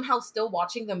somehow still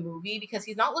watching the movie because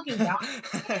he's not looking down.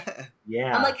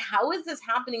 Yeah. I'm like, how is this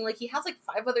happening? Like he has like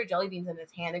 5 other jelly beans in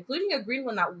his hand, including a green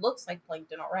one that looks like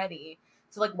Plankton already.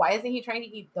 So like, why isn't he trying to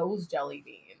eat those jelly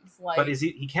beans? Like, but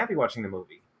he can't be watching the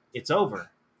movie. It's over.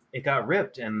 It got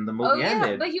ripped and the movie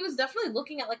ended. But he was definitely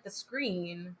looking at like the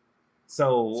screen.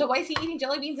 So why is he eating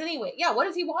jelly beans anyway? Yeah, what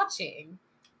is he watching?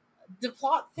 The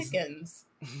plot thickens.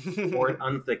 Or it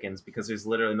unthickens because there's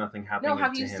literally nothing happening. No,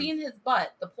 have you seen his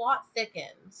butt? The plot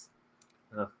thickens.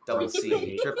 Double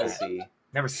C, triple C.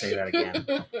 Never say that again.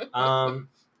 Oh,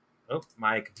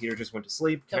 my computer just went to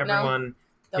sleep. Can everyone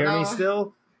hear me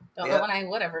still? Don't know when I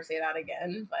would ever say that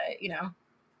again, but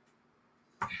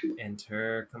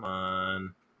Enter, come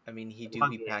on. I mean, he do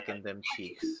be packing them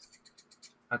cheeks.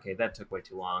 Okay, that took way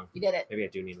too long. You did it. Maybe I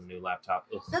do need a new laptop.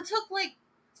 Ugh. That took like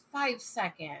 5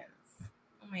 seconds.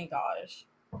 Oh my gosh.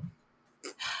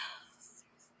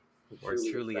 It's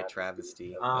truly a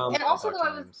travesty. And also, though,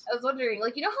 I was wondering,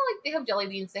 like, how like they have jelly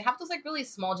beans? They have those like really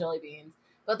small jelly beans,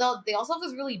 but they also have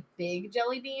those really big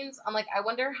jelly beans. I'm like, I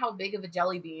wonder how big of a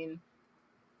jelly bean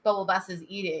Bubble Bass is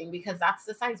eating because that's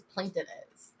the size Plankton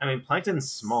is. I mean,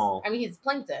 Plankton's small. I mean, he's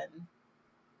Plankton.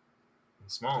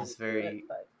 He's small. It's very.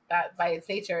 But that by its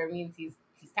nature means he's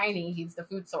tiny. He's the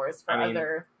food source for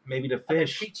other maybe the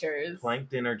fish creatures.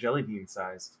 Plankton or jelly bean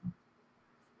sized.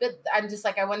 But I'm just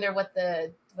like, I wonder what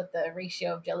the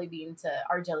ratio of jelly bean to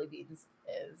our jelly beans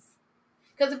is.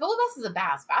 Because if Bubble Bass is a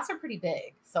bass are pretty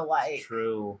big. So like,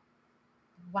 true.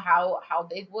 How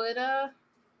big would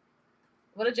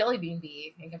would a jelly bean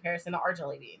be in comparison to our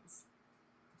jelly beans?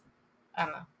 I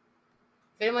don't know.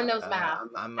 If anyone knows math,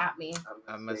 at me.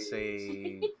 I'm gonna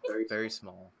say very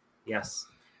small. Yes.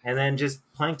 And then just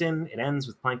Plankton, it ends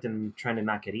with Plankton trying to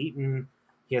not get eaten.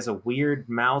 He has a weird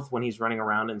mouth when he's running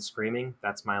around and screaming.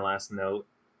 That's my last note.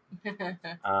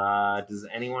 Does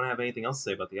anyone have anything else to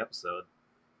say about the episode?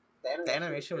 The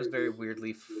animation was very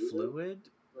weirdly fluid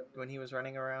when he was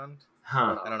running around.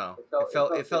 Huh. I don't know.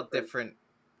 It felt different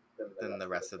than the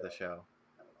rest of the show.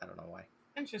 I don't know why.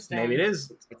 Interesting. Maybe it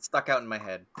is. It stuck out in my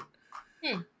head.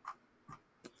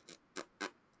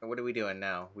 What are we doing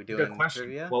now? We doing Good question.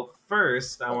 trivia? Well,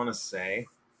 first, I want to say,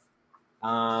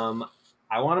 I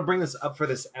want to bring this up for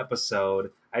this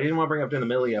episode. I didn't want to bring it up during the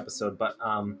middle of the episode, but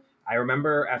I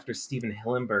remember after Steven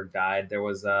Hillenburg died, there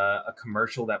was a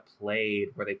commercial that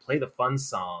played where they play the fun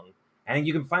song. And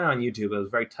you can find it on YouTube. It was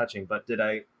very touching. But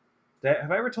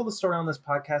have I ever told the story on this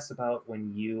podcast about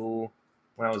when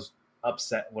I was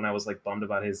upset, when I was like bummed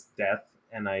about his death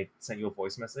and I sent you a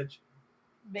voice message?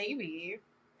 Maybe.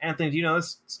 Anthony, do you know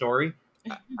this story?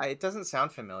 It doesn't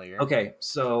sound familiar. Okay,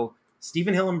 so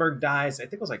Steven Hillenburg dies. I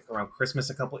think it was like around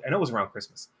Christmas. I know it was around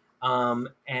Christmas.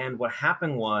 And what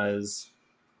happened was,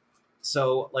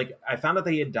 so like I found out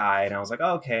that he had died, and I was like,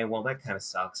 oh, okay, well that kind of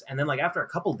sucks. And then like after a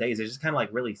couple days, it just kind of like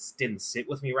really didn't sit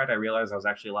with me right. I realized I was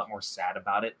actually a lot more sad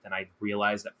about it than I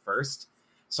realized at first.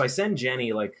 So I sent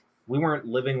Jenny, like we weren't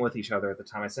living with each other at the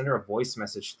time. I sent her a voice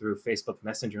message through Facebook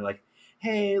Messenger, like,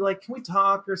 hey, like, can we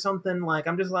talk or something? Like,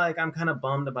 I'm kind of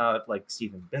bummed about, like,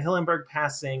 Steven Hillenburg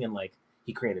passing, and, like,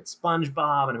 he created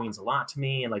SpongeBob, and it means a lot to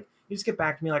me, and, like, you just get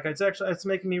back to me, like, it's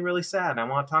making me really sad, and I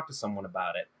want to talk to someone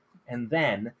about it. And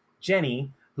then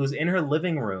Jenny, who's in her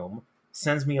living room,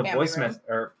 sends me a voice message,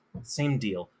 or same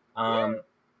deal.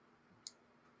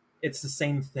 It's the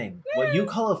same thing. What you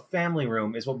call a family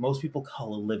room is what most people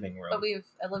call a living room. But we have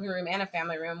a living room and a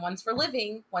family room. One's for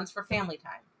living, one's for family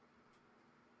time.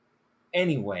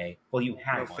 Anyway, well, you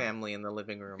have no family in the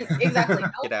living room. Exactly. No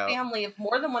Get out. family. If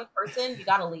more than one person, you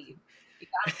gotta leave. You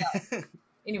gotta go.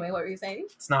 Anyway, what were you saying?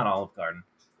 It's not Olive Garden.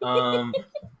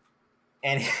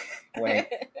 Anyway,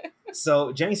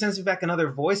 so Jenny sends me back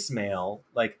another voicemail,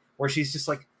 like where she's just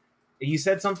like, you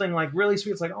said something like really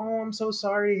sweet. It's like, oh, I'm so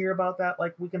sorry to hear about that.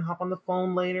 Like, we can hop on the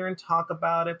phone later and talk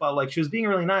about it. But like, she was being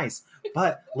really nice.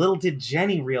 But little did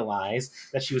Jenny realize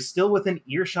that she was still within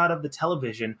earshot of the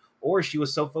television, or she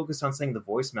was so focused on saying the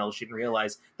voicemail she didn't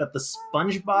realize that the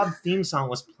SpongeBob theme song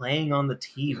was playing on the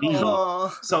TV.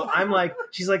 Aww. So I'm like,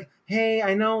 she's like, hey,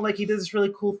 I know like he did this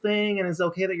really cool thing and it's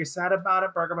okay that you're sad about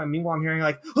it, Burger. But meanwhile, I'm hearing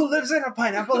like, who lives in a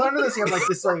pineapple under the sea? I'm like,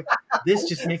 this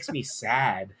just makes me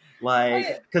sad.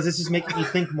 Like, because it's just making me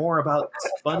think more about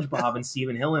SpongeBob and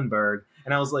Steven Hillenburg.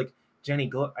 And I was like,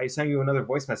 Jenny, I sent you another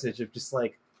voice message of just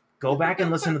like, go back and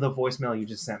listen to the voicemail you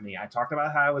just sent me. I talked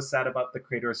about how I was sad about the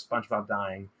creator of SpongeBob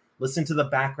dying. Listen to the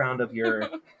background of your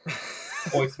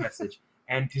voice message.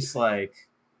 And just like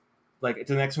to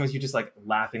the next one is you just like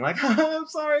laughing, like, I'm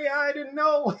sorry, I didn't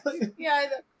know. Yeah.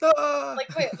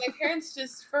 Like, wait, my parents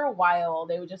just, for a while,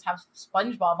 they would just have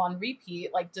SpongeBob on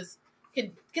repeat, like just,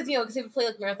 because they would play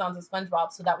like marathons of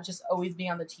SpongeBob, so that would just always be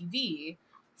on the TV.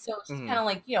 So it's just kind of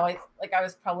like, I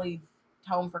was probably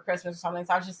home for Christmas or something,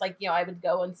 so I was just like, I would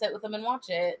go and sit with them and watch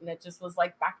it, and it just was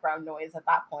like background noise at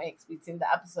that point because we'd seen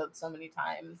the episode so many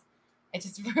times. I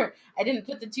didn't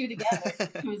put the two together.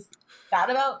 It was that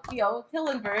about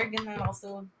Hillenburg, and then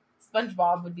also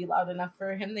SpongeBob would be loud enough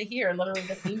for him to hear, literally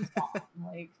the theme song.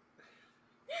 Like,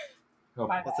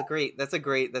 that's a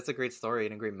great story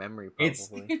and a great memory.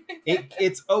 Probably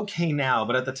it's okay now,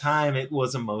 but at the time it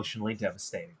was emotionally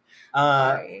devastating.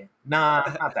 Not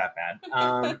that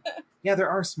bad. Yeah, there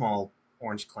are small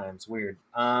orange clams. Weird.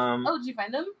 Did you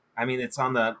find them? I mean, it's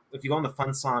on if you go on the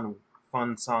fun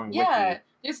song yeah, wiki.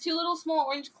 There's two little small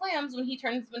orange clams when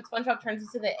SpongeBob turns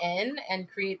into the N and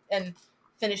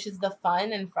finishes the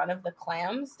fun in front of the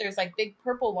clams. There's like big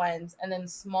purple ones and then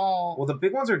small. Well, the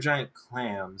big ones are giant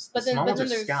clams. The small ones are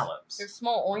scallops. There's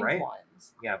small orange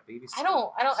ones. Yeah, baby.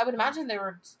 I would imagine they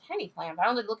were tiny clams. I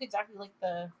don't think they look exactly like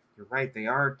the. You're right. They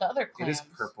are. The other clams. It is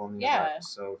purple in the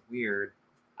episode. Weird.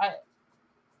 Do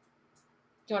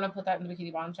you want to put that in the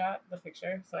Bikini Bottom chat, the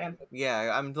picture?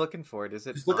 Yeah, I'm looking for it. Is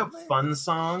it? Just look up fun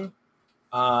song.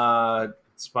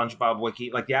 SpongeBob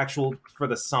wiki, like the actual for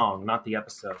the song, not the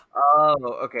episode. Oh,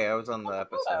 okay. I was on the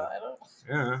episode.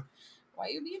 Yeah. Why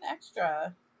you being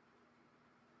extra?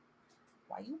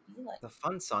 Why you be like the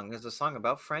fun song? There's a song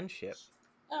about friendship.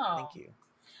 Oh, thank you.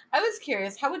 I was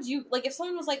curious. How would you if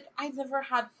someone was like, "I've never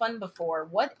had fun before"?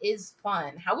 What is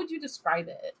fun? How would you describe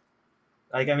it?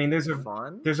 Like, I mean, there's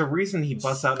a reason he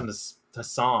busts out into a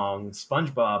song.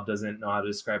 SpongeBob doesn't know how to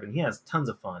describe it. And he has tons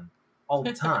of fun all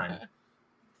the time.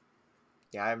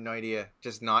 Yeah, I have no idea.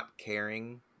 Just not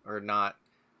caring or not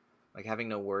like having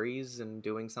no worries and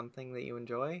doing something that you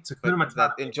enjoy. So but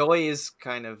that enjoy is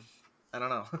kind of, I don't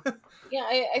know. Yeah,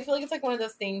 I feel like it's like one of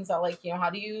those things that, like, you know, how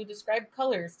do you describe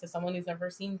colors to someone who's never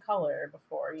seen color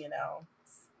before, you know?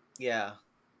 Yeah.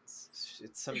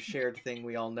 It's some shared thing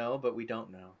we all know, but we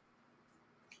don't know.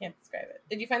 Can't describe it.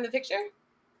 Did you find the picture?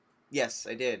 Yes,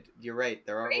 I did. You're right.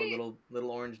 There are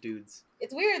little orange dudes.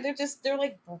 It's weird. They're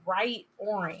like bright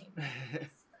orange.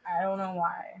 I don't know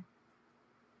why.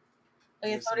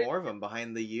 There's more of them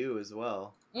behind the U as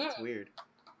well. It's weird.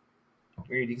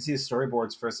 Weird. You can see the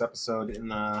storyboards first episode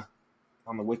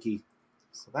on the wiki.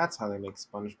 So that's how they make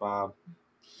SpongeBob.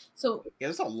 So yeah,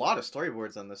 there's a lot of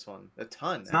storyboards on this one. A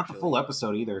ton. It's not the full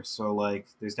episode either. So like,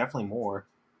 there's definitely more.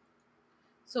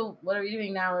 So what are we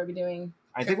doing now? Are we doing?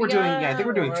 I think we're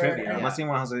doing trivia. Yeah. Unless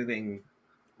anyone has anything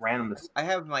random. I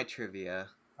have my trivia.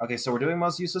 Okay, so we're doing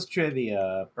most useless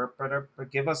trivia.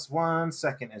 Give us 1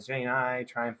 second as Jay and I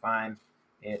try and find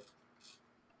it.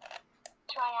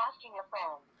 Try asking a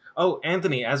friend. Oh,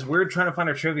 Anthony, as we're trying to find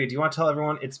our trivia, do you want to tell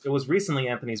everyone it was recently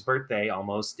Anthony's birthday,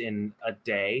 almost in a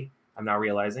day? I'm now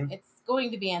realizing it's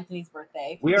going to be Anthony's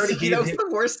birthday. We already gave him the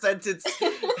worst sentence.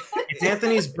 It's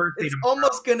Anthony's birthday.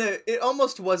 It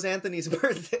almost was Anthony's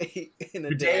birthday in a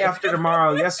the day after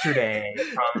tomorrow. Yesterday,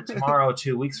 from tomorrow,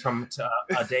 2 weeks from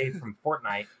a day from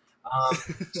fortnight.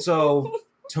 So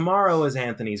tomorrow is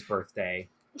Anthony's birthday.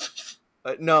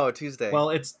 No, Tuesday. Well,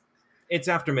 it's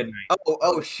after midnight.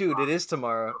 Oh, shoot! It is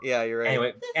tomorrow. Yeah, you're right.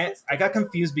 Anyway, I got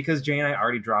confused because Jay and I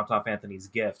already dropped off Anthony's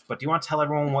gift. But do you want to tell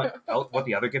everyone what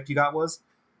the other gift you got was?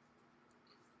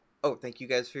 Oh, thank you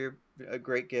guys for a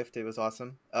great gift. It was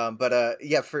awesome. But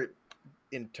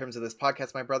in terms of this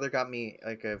podcast, my brother got me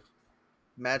like a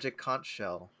magic conch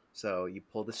shell. So you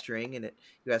pull the string and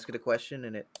you ask it a question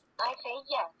and I say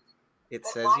yes. It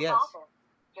says yes. Awesome.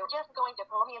 You're just going to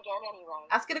pull me again anyway.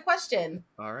 Ask it a question.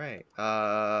 All right.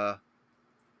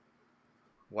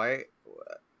 Why?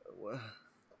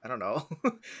 I don't know.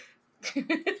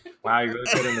 Wow, you're really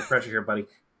putting the pressure here, buddy.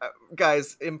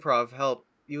 Guys, improv, help.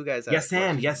 You guys ask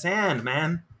Yes, and,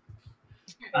 man.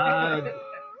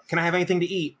 Can I have anything to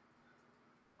eat?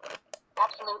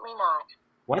 Absolutely not.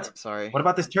 What? Sorry. What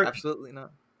about this turkey? Absolutely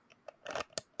not.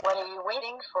 What are you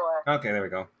waiting for? Okay, there we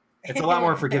go. It's a lot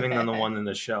more forgiving than the one in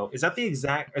the show. Is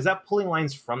that pulling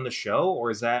lines from the show, or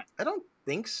is that... I don't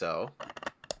think so.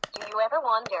 Do you ever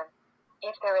wonder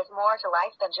if there is more to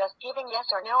life than just giving yes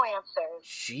or no answers?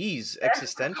 Jeez,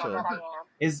 existential.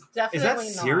 Is that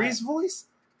Siri's voice?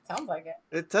 Sounds like it.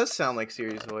 It does sound like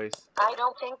Siri's voice. I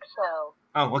don't think so.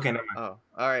 Oh, okay, never mind. Oh,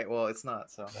 all right. Well, it's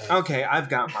not, so. Okay, I've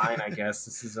got mine, I guess.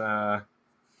 This is,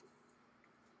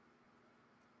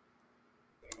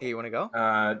 Hey, you want to go?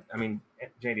 I mean,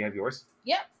 Jay, do you have yours?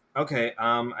 Yep. Okay,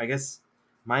 I guess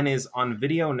mine is on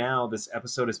video now. This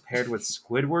episode is paired with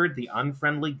Squidward, the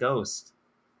unfriendly ghost.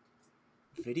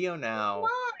 Video now.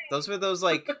 Why? Those were those,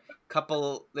 like,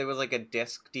 couple... There was, like, a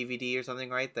disc DVD or something,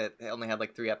 right? That only had,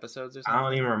 like, 3 episodes or something? I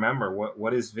don't even remember.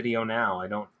 What is video now? I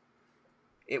don't...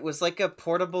 It was, like, a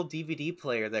portable DVD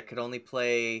player that could only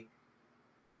play...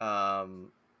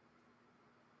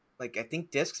 like, I think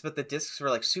discs, but the discs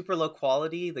were like super low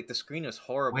quality. Like the screen was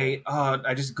horrible. Wait,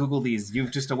 I just Googled these.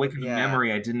 You've just awakened a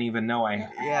memory I didn't even know I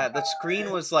had. Yeah, the screen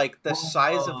was like the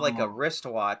size of like a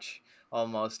wristwatch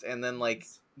almost. And then like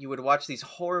you would watch these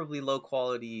horribly low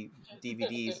quality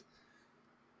DVDs.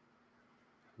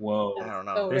 Whoa. I don't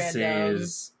know. So this random.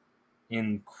 is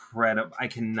incredible. I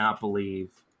cannot believe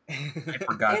I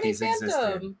forgot these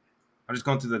existed. I'm just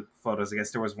going through the photos. I guess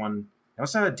there was one. I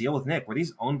also had a deal with Nick. Were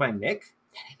these owned by Nick?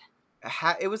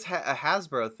 It was a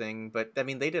Hasbro thing, but I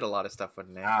mean they did a lot of stuff with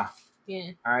Nick.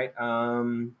 Yeah. All right.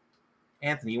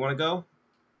 Anthony, you want to go?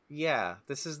 Yeah.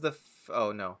 This is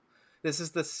This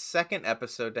is the second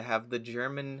episode to have the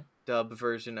German dub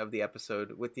version of the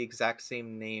episode with the exact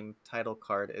same name title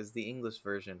card as the English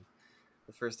version.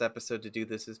 The first episode to do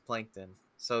this is Plankton.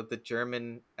 So the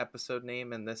German episode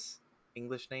name and this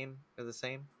English name are the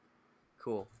same.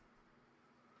 Cool.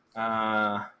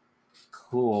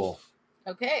 Cool.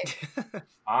 Okay.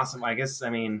 Awesome. I guess, I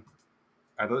mean,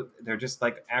 they're just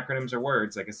like acronyms or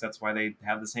words. I guess that's why they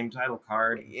have the same title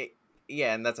card.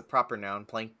 Yeah, and that's a proper noun.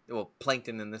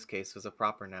 Plankton in this case was a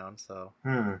proper noun, so.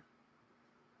 No.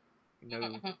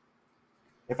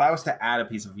 If I was to add a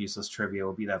piece of useless trivia, it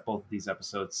would be that both of these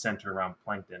episodes center around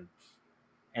Plankton.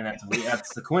 And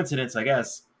that's the coincidence, I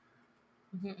guess.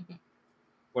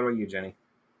 What about you, Jenny?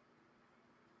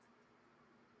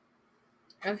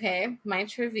 Okay, my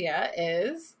trivia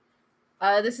is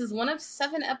This is one of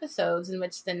 7 episodes in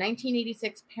which the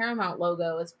 1986 Paramount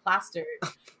logo is plastered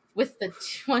with the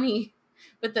 2002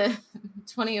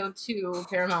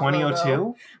 Paramount 2002?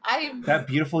 logo. That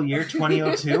beautiful year,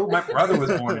 2002? My brother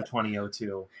was born in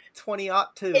 2002.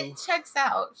 2002. It checks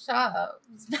out. Shut up.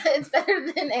 It's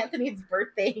better than Anthony's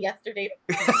birthday yesterday.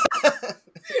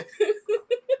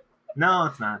 No,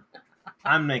 it's not.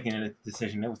 I'm making a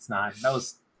decision. It's not. That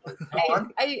was...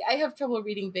 I have trouble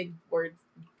reading big words,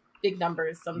 big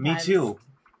numbers sometimes. Me too.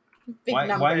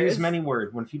 Numbers. Why use many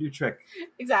words when few do trick?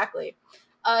 Exactly.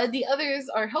 The others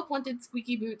are Help Wanted,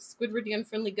 Squeaky Boots, Squidward the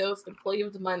Unfriendly Ghost, Employee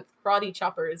of the Month, Karate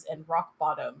Choppers, and Rock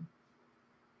Bottom.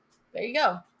 There you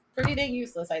go. Pretty dang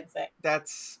useless, I'd say.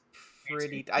 That's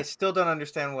pretty... I still don't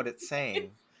understand what it's saying.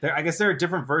 I guess there are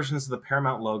different versions of the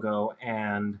Paramount logo,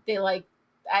 and... They like...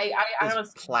 I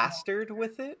Is plastered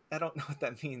with it? I don't know what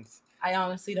that means. I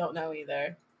honestly don't know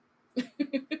either.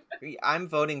 I'm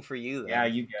voting for you, then. Yeah,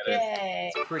 you get it.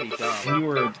 Yay. It's pretty dumb. You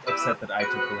were upset that I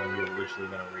took the one you were originally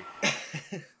going to read.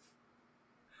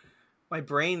 My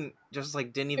brain just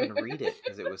like didn't even read it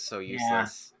because it was so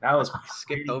useless. That was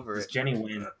skipped over it. Jenny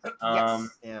win. Yes.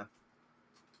 Yeah.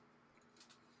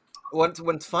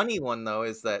 One funny one though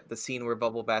is that the scene where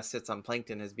Bubble Bass sits on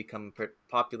Plankton has become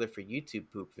popular for YouTube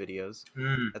poop videos.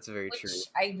 That's very true.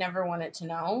 I never wanted to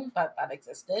know that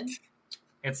existed.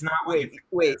 It's not. Wait.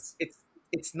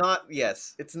 It's not.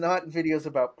 Yes, it's not videos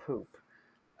about poop.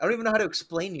 I don't even know how to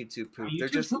explain YouTube poop. They're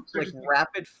just like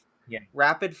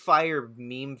rapid fire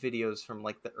meme videos from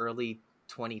like the early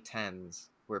 2010s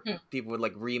where people would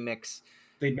like remix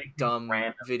dumb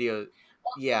videos.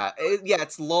 Yeah,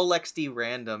 it's LOLXD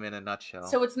random in a nutshell.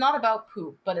 So it's not about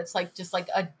poop, but it's like just like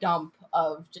a dump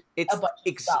of a bunch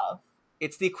of stuff.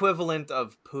 It's the equivalent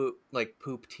of poop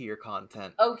tier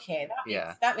content. Okay,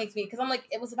 that makes me, because I'm like,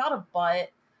 it was about a butt,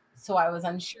 so I was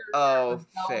unsure. Oh,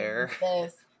 fair.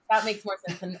 This that makes more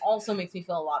sense, and also makes me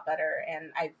feel a lot better,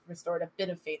 and I've restored a bit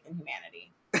of faith in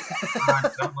humanity.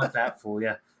 Don't let that fool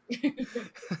you.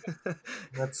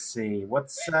 Let's see,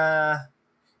 what's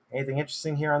anything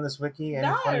interesting here on this wiki?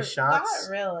 Any funny shots?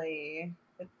 Not really.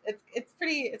 It's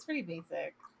pretty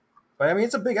basic. But I mean,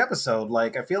 it's a big episode.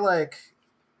 Like, I feel like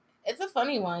it's a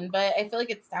funny one, but I feel like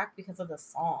it's stacked because of the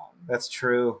song. That's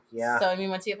true. Yeah. So I mean,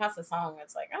 once you get past the song,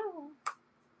 it's like, oh,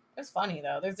 it's funny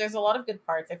though. There's a lot of good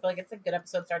parts. I feel like it's a good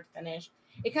episode, start to finish.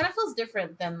 It kind of feels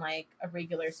different than like a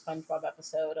regular SpongeBob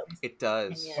episode. It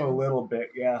does a little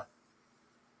bit, yeah.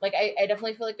 Like I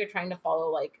definitely feel like they're trying to follow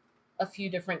like a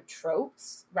few different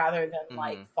tropes rather than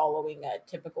like following a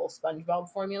typical SpongeBob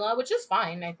formula, which is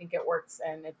fine. I think it works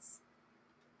and it's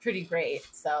pretty great.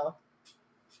 So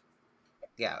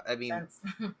yeah, I mean,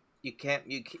 you can't.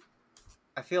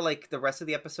 I feel like the rest of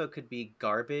the episode could be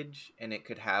garbage, and it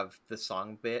could have the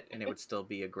song bit, and it would still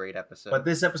be a great episode. But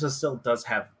this episode still does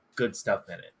have good stuff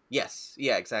in it. Yes,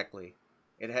 yeah, exactly.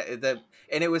 And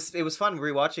it was fun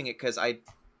rewatching it because I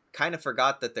kind of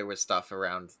forgot that there was stuff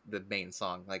around the main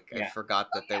song. Like I forgot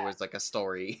that there was like a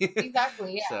story.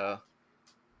 Exactly. Yeah.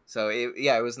 So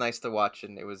it was nice to watch,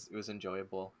 and it was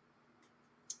enjoyable.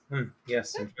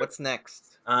 Yes. What's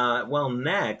next? Well,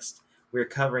 next we're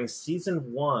covering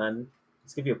season 1.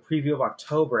 Let's give you a preview of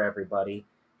October, everybody.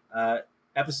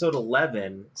 Episode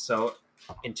 11. So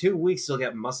in 2 weeks you'll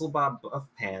get Muscle Bob Buff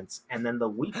Pants, and then the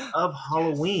week of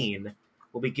Halloween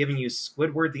we'll be giving you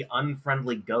Squidward the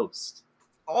Unfriendly Ghost.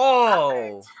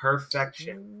 Oh,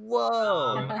 perfection!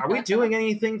 Whoa! Are we doing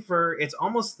anything for? It's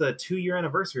almost the 2-year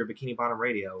anniversary of Bikini Bottom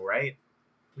Radio, right?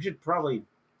 We should probably.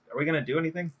 Are we going to do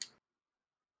anything?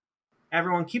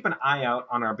 Everyone, keep an eye out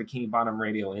on our Bikini Bottom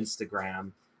Radio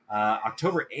Instagram.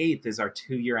 October 8th is our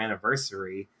 2-year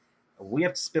anniversary. We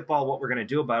have to spitball what we're going to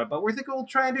do about it, but we think we'll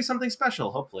try and do something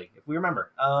special, hopefully, if we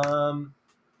remember.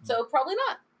 So probably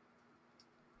not.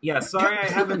 Yeah, sorry I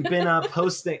haven't been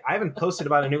posting. I haven't posted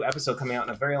about a new episode coming out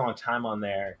in a very long time on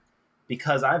there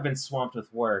because I've been swamped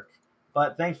with work.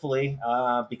 But thankfully,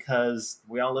 because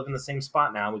we all live in the same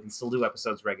spot now, we can still do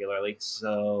episodes regularly.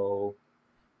 So,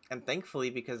 and thankfully,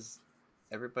 because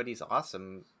everybody's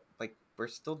awesome, like we're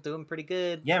still doing pretty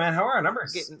good. Yeah, man. How are our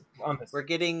numbers? We're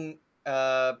getting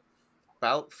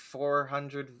about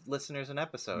 400 listeners an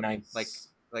episode. Nice.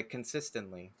 Like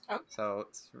consistently. Oh. So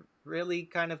it's really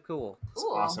kind of cool. It's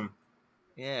awesome.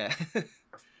 Yeah.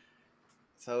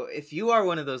 So if you are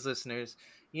one of those listeners,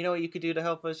 you know what you could do to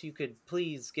help us? You could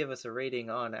please give us a rating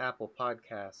on Apple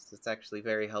Podcasts. It's actually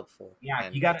very helpful. Yeah,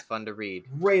 and it's fun to read.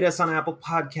 Rate us on Apple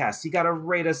Podcasts. You got to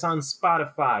rate us on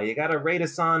Spotify. You got to rate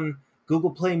us on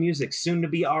Google Play Music, soon to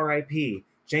be RIP.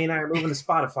 Jay and I are moving to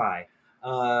Spotify.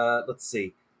 Let's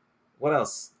see. What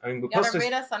else? I mean, you got to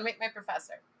rate us on Rate My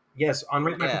Professor. Yes, on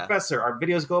Rate My Professor. Our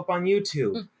videos go up on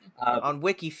YouTube. On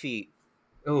WikiFeet.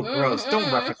 Oh, gross.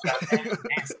 Don't reference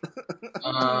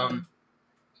that.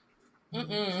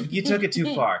 You took it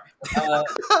too far.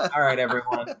 All right,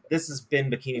 everyone. This has been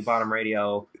Bikini Bottom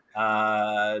Radio.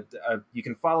 You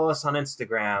can follow us on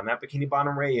Instagram at Bikini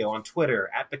Bottom Radio, on Twitter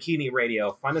at Bikini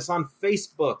Radio. Find us on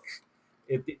Facebook.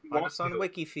 Find us on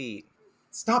WikiFeet.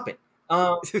 Stop it.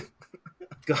 Go.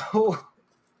 Oh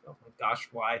my gosh,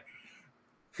 why?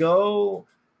 Go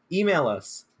email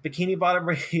us,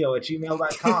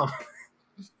 bikinibottomradio@gmail.com.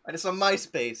 Add us on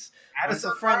MySpace. Add us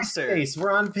on MySpace.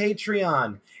 We're on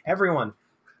Patreon. Everyone,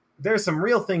 there's some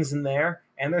real things in there,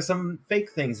 and there's some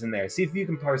fake things in there. See if you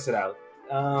can parse it out.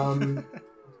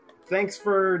 Thanks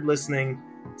for listening.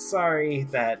 Sorry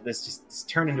that this just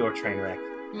turned into a train wreck.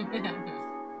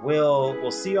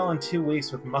 We'll see you all in 2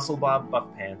 weeks with Muscle Bob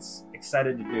Buff Pants.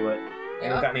 Excited to do it.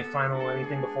 Anyone got any final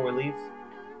anything before we leave?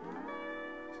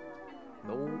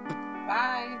 Nope.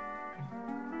 Bye.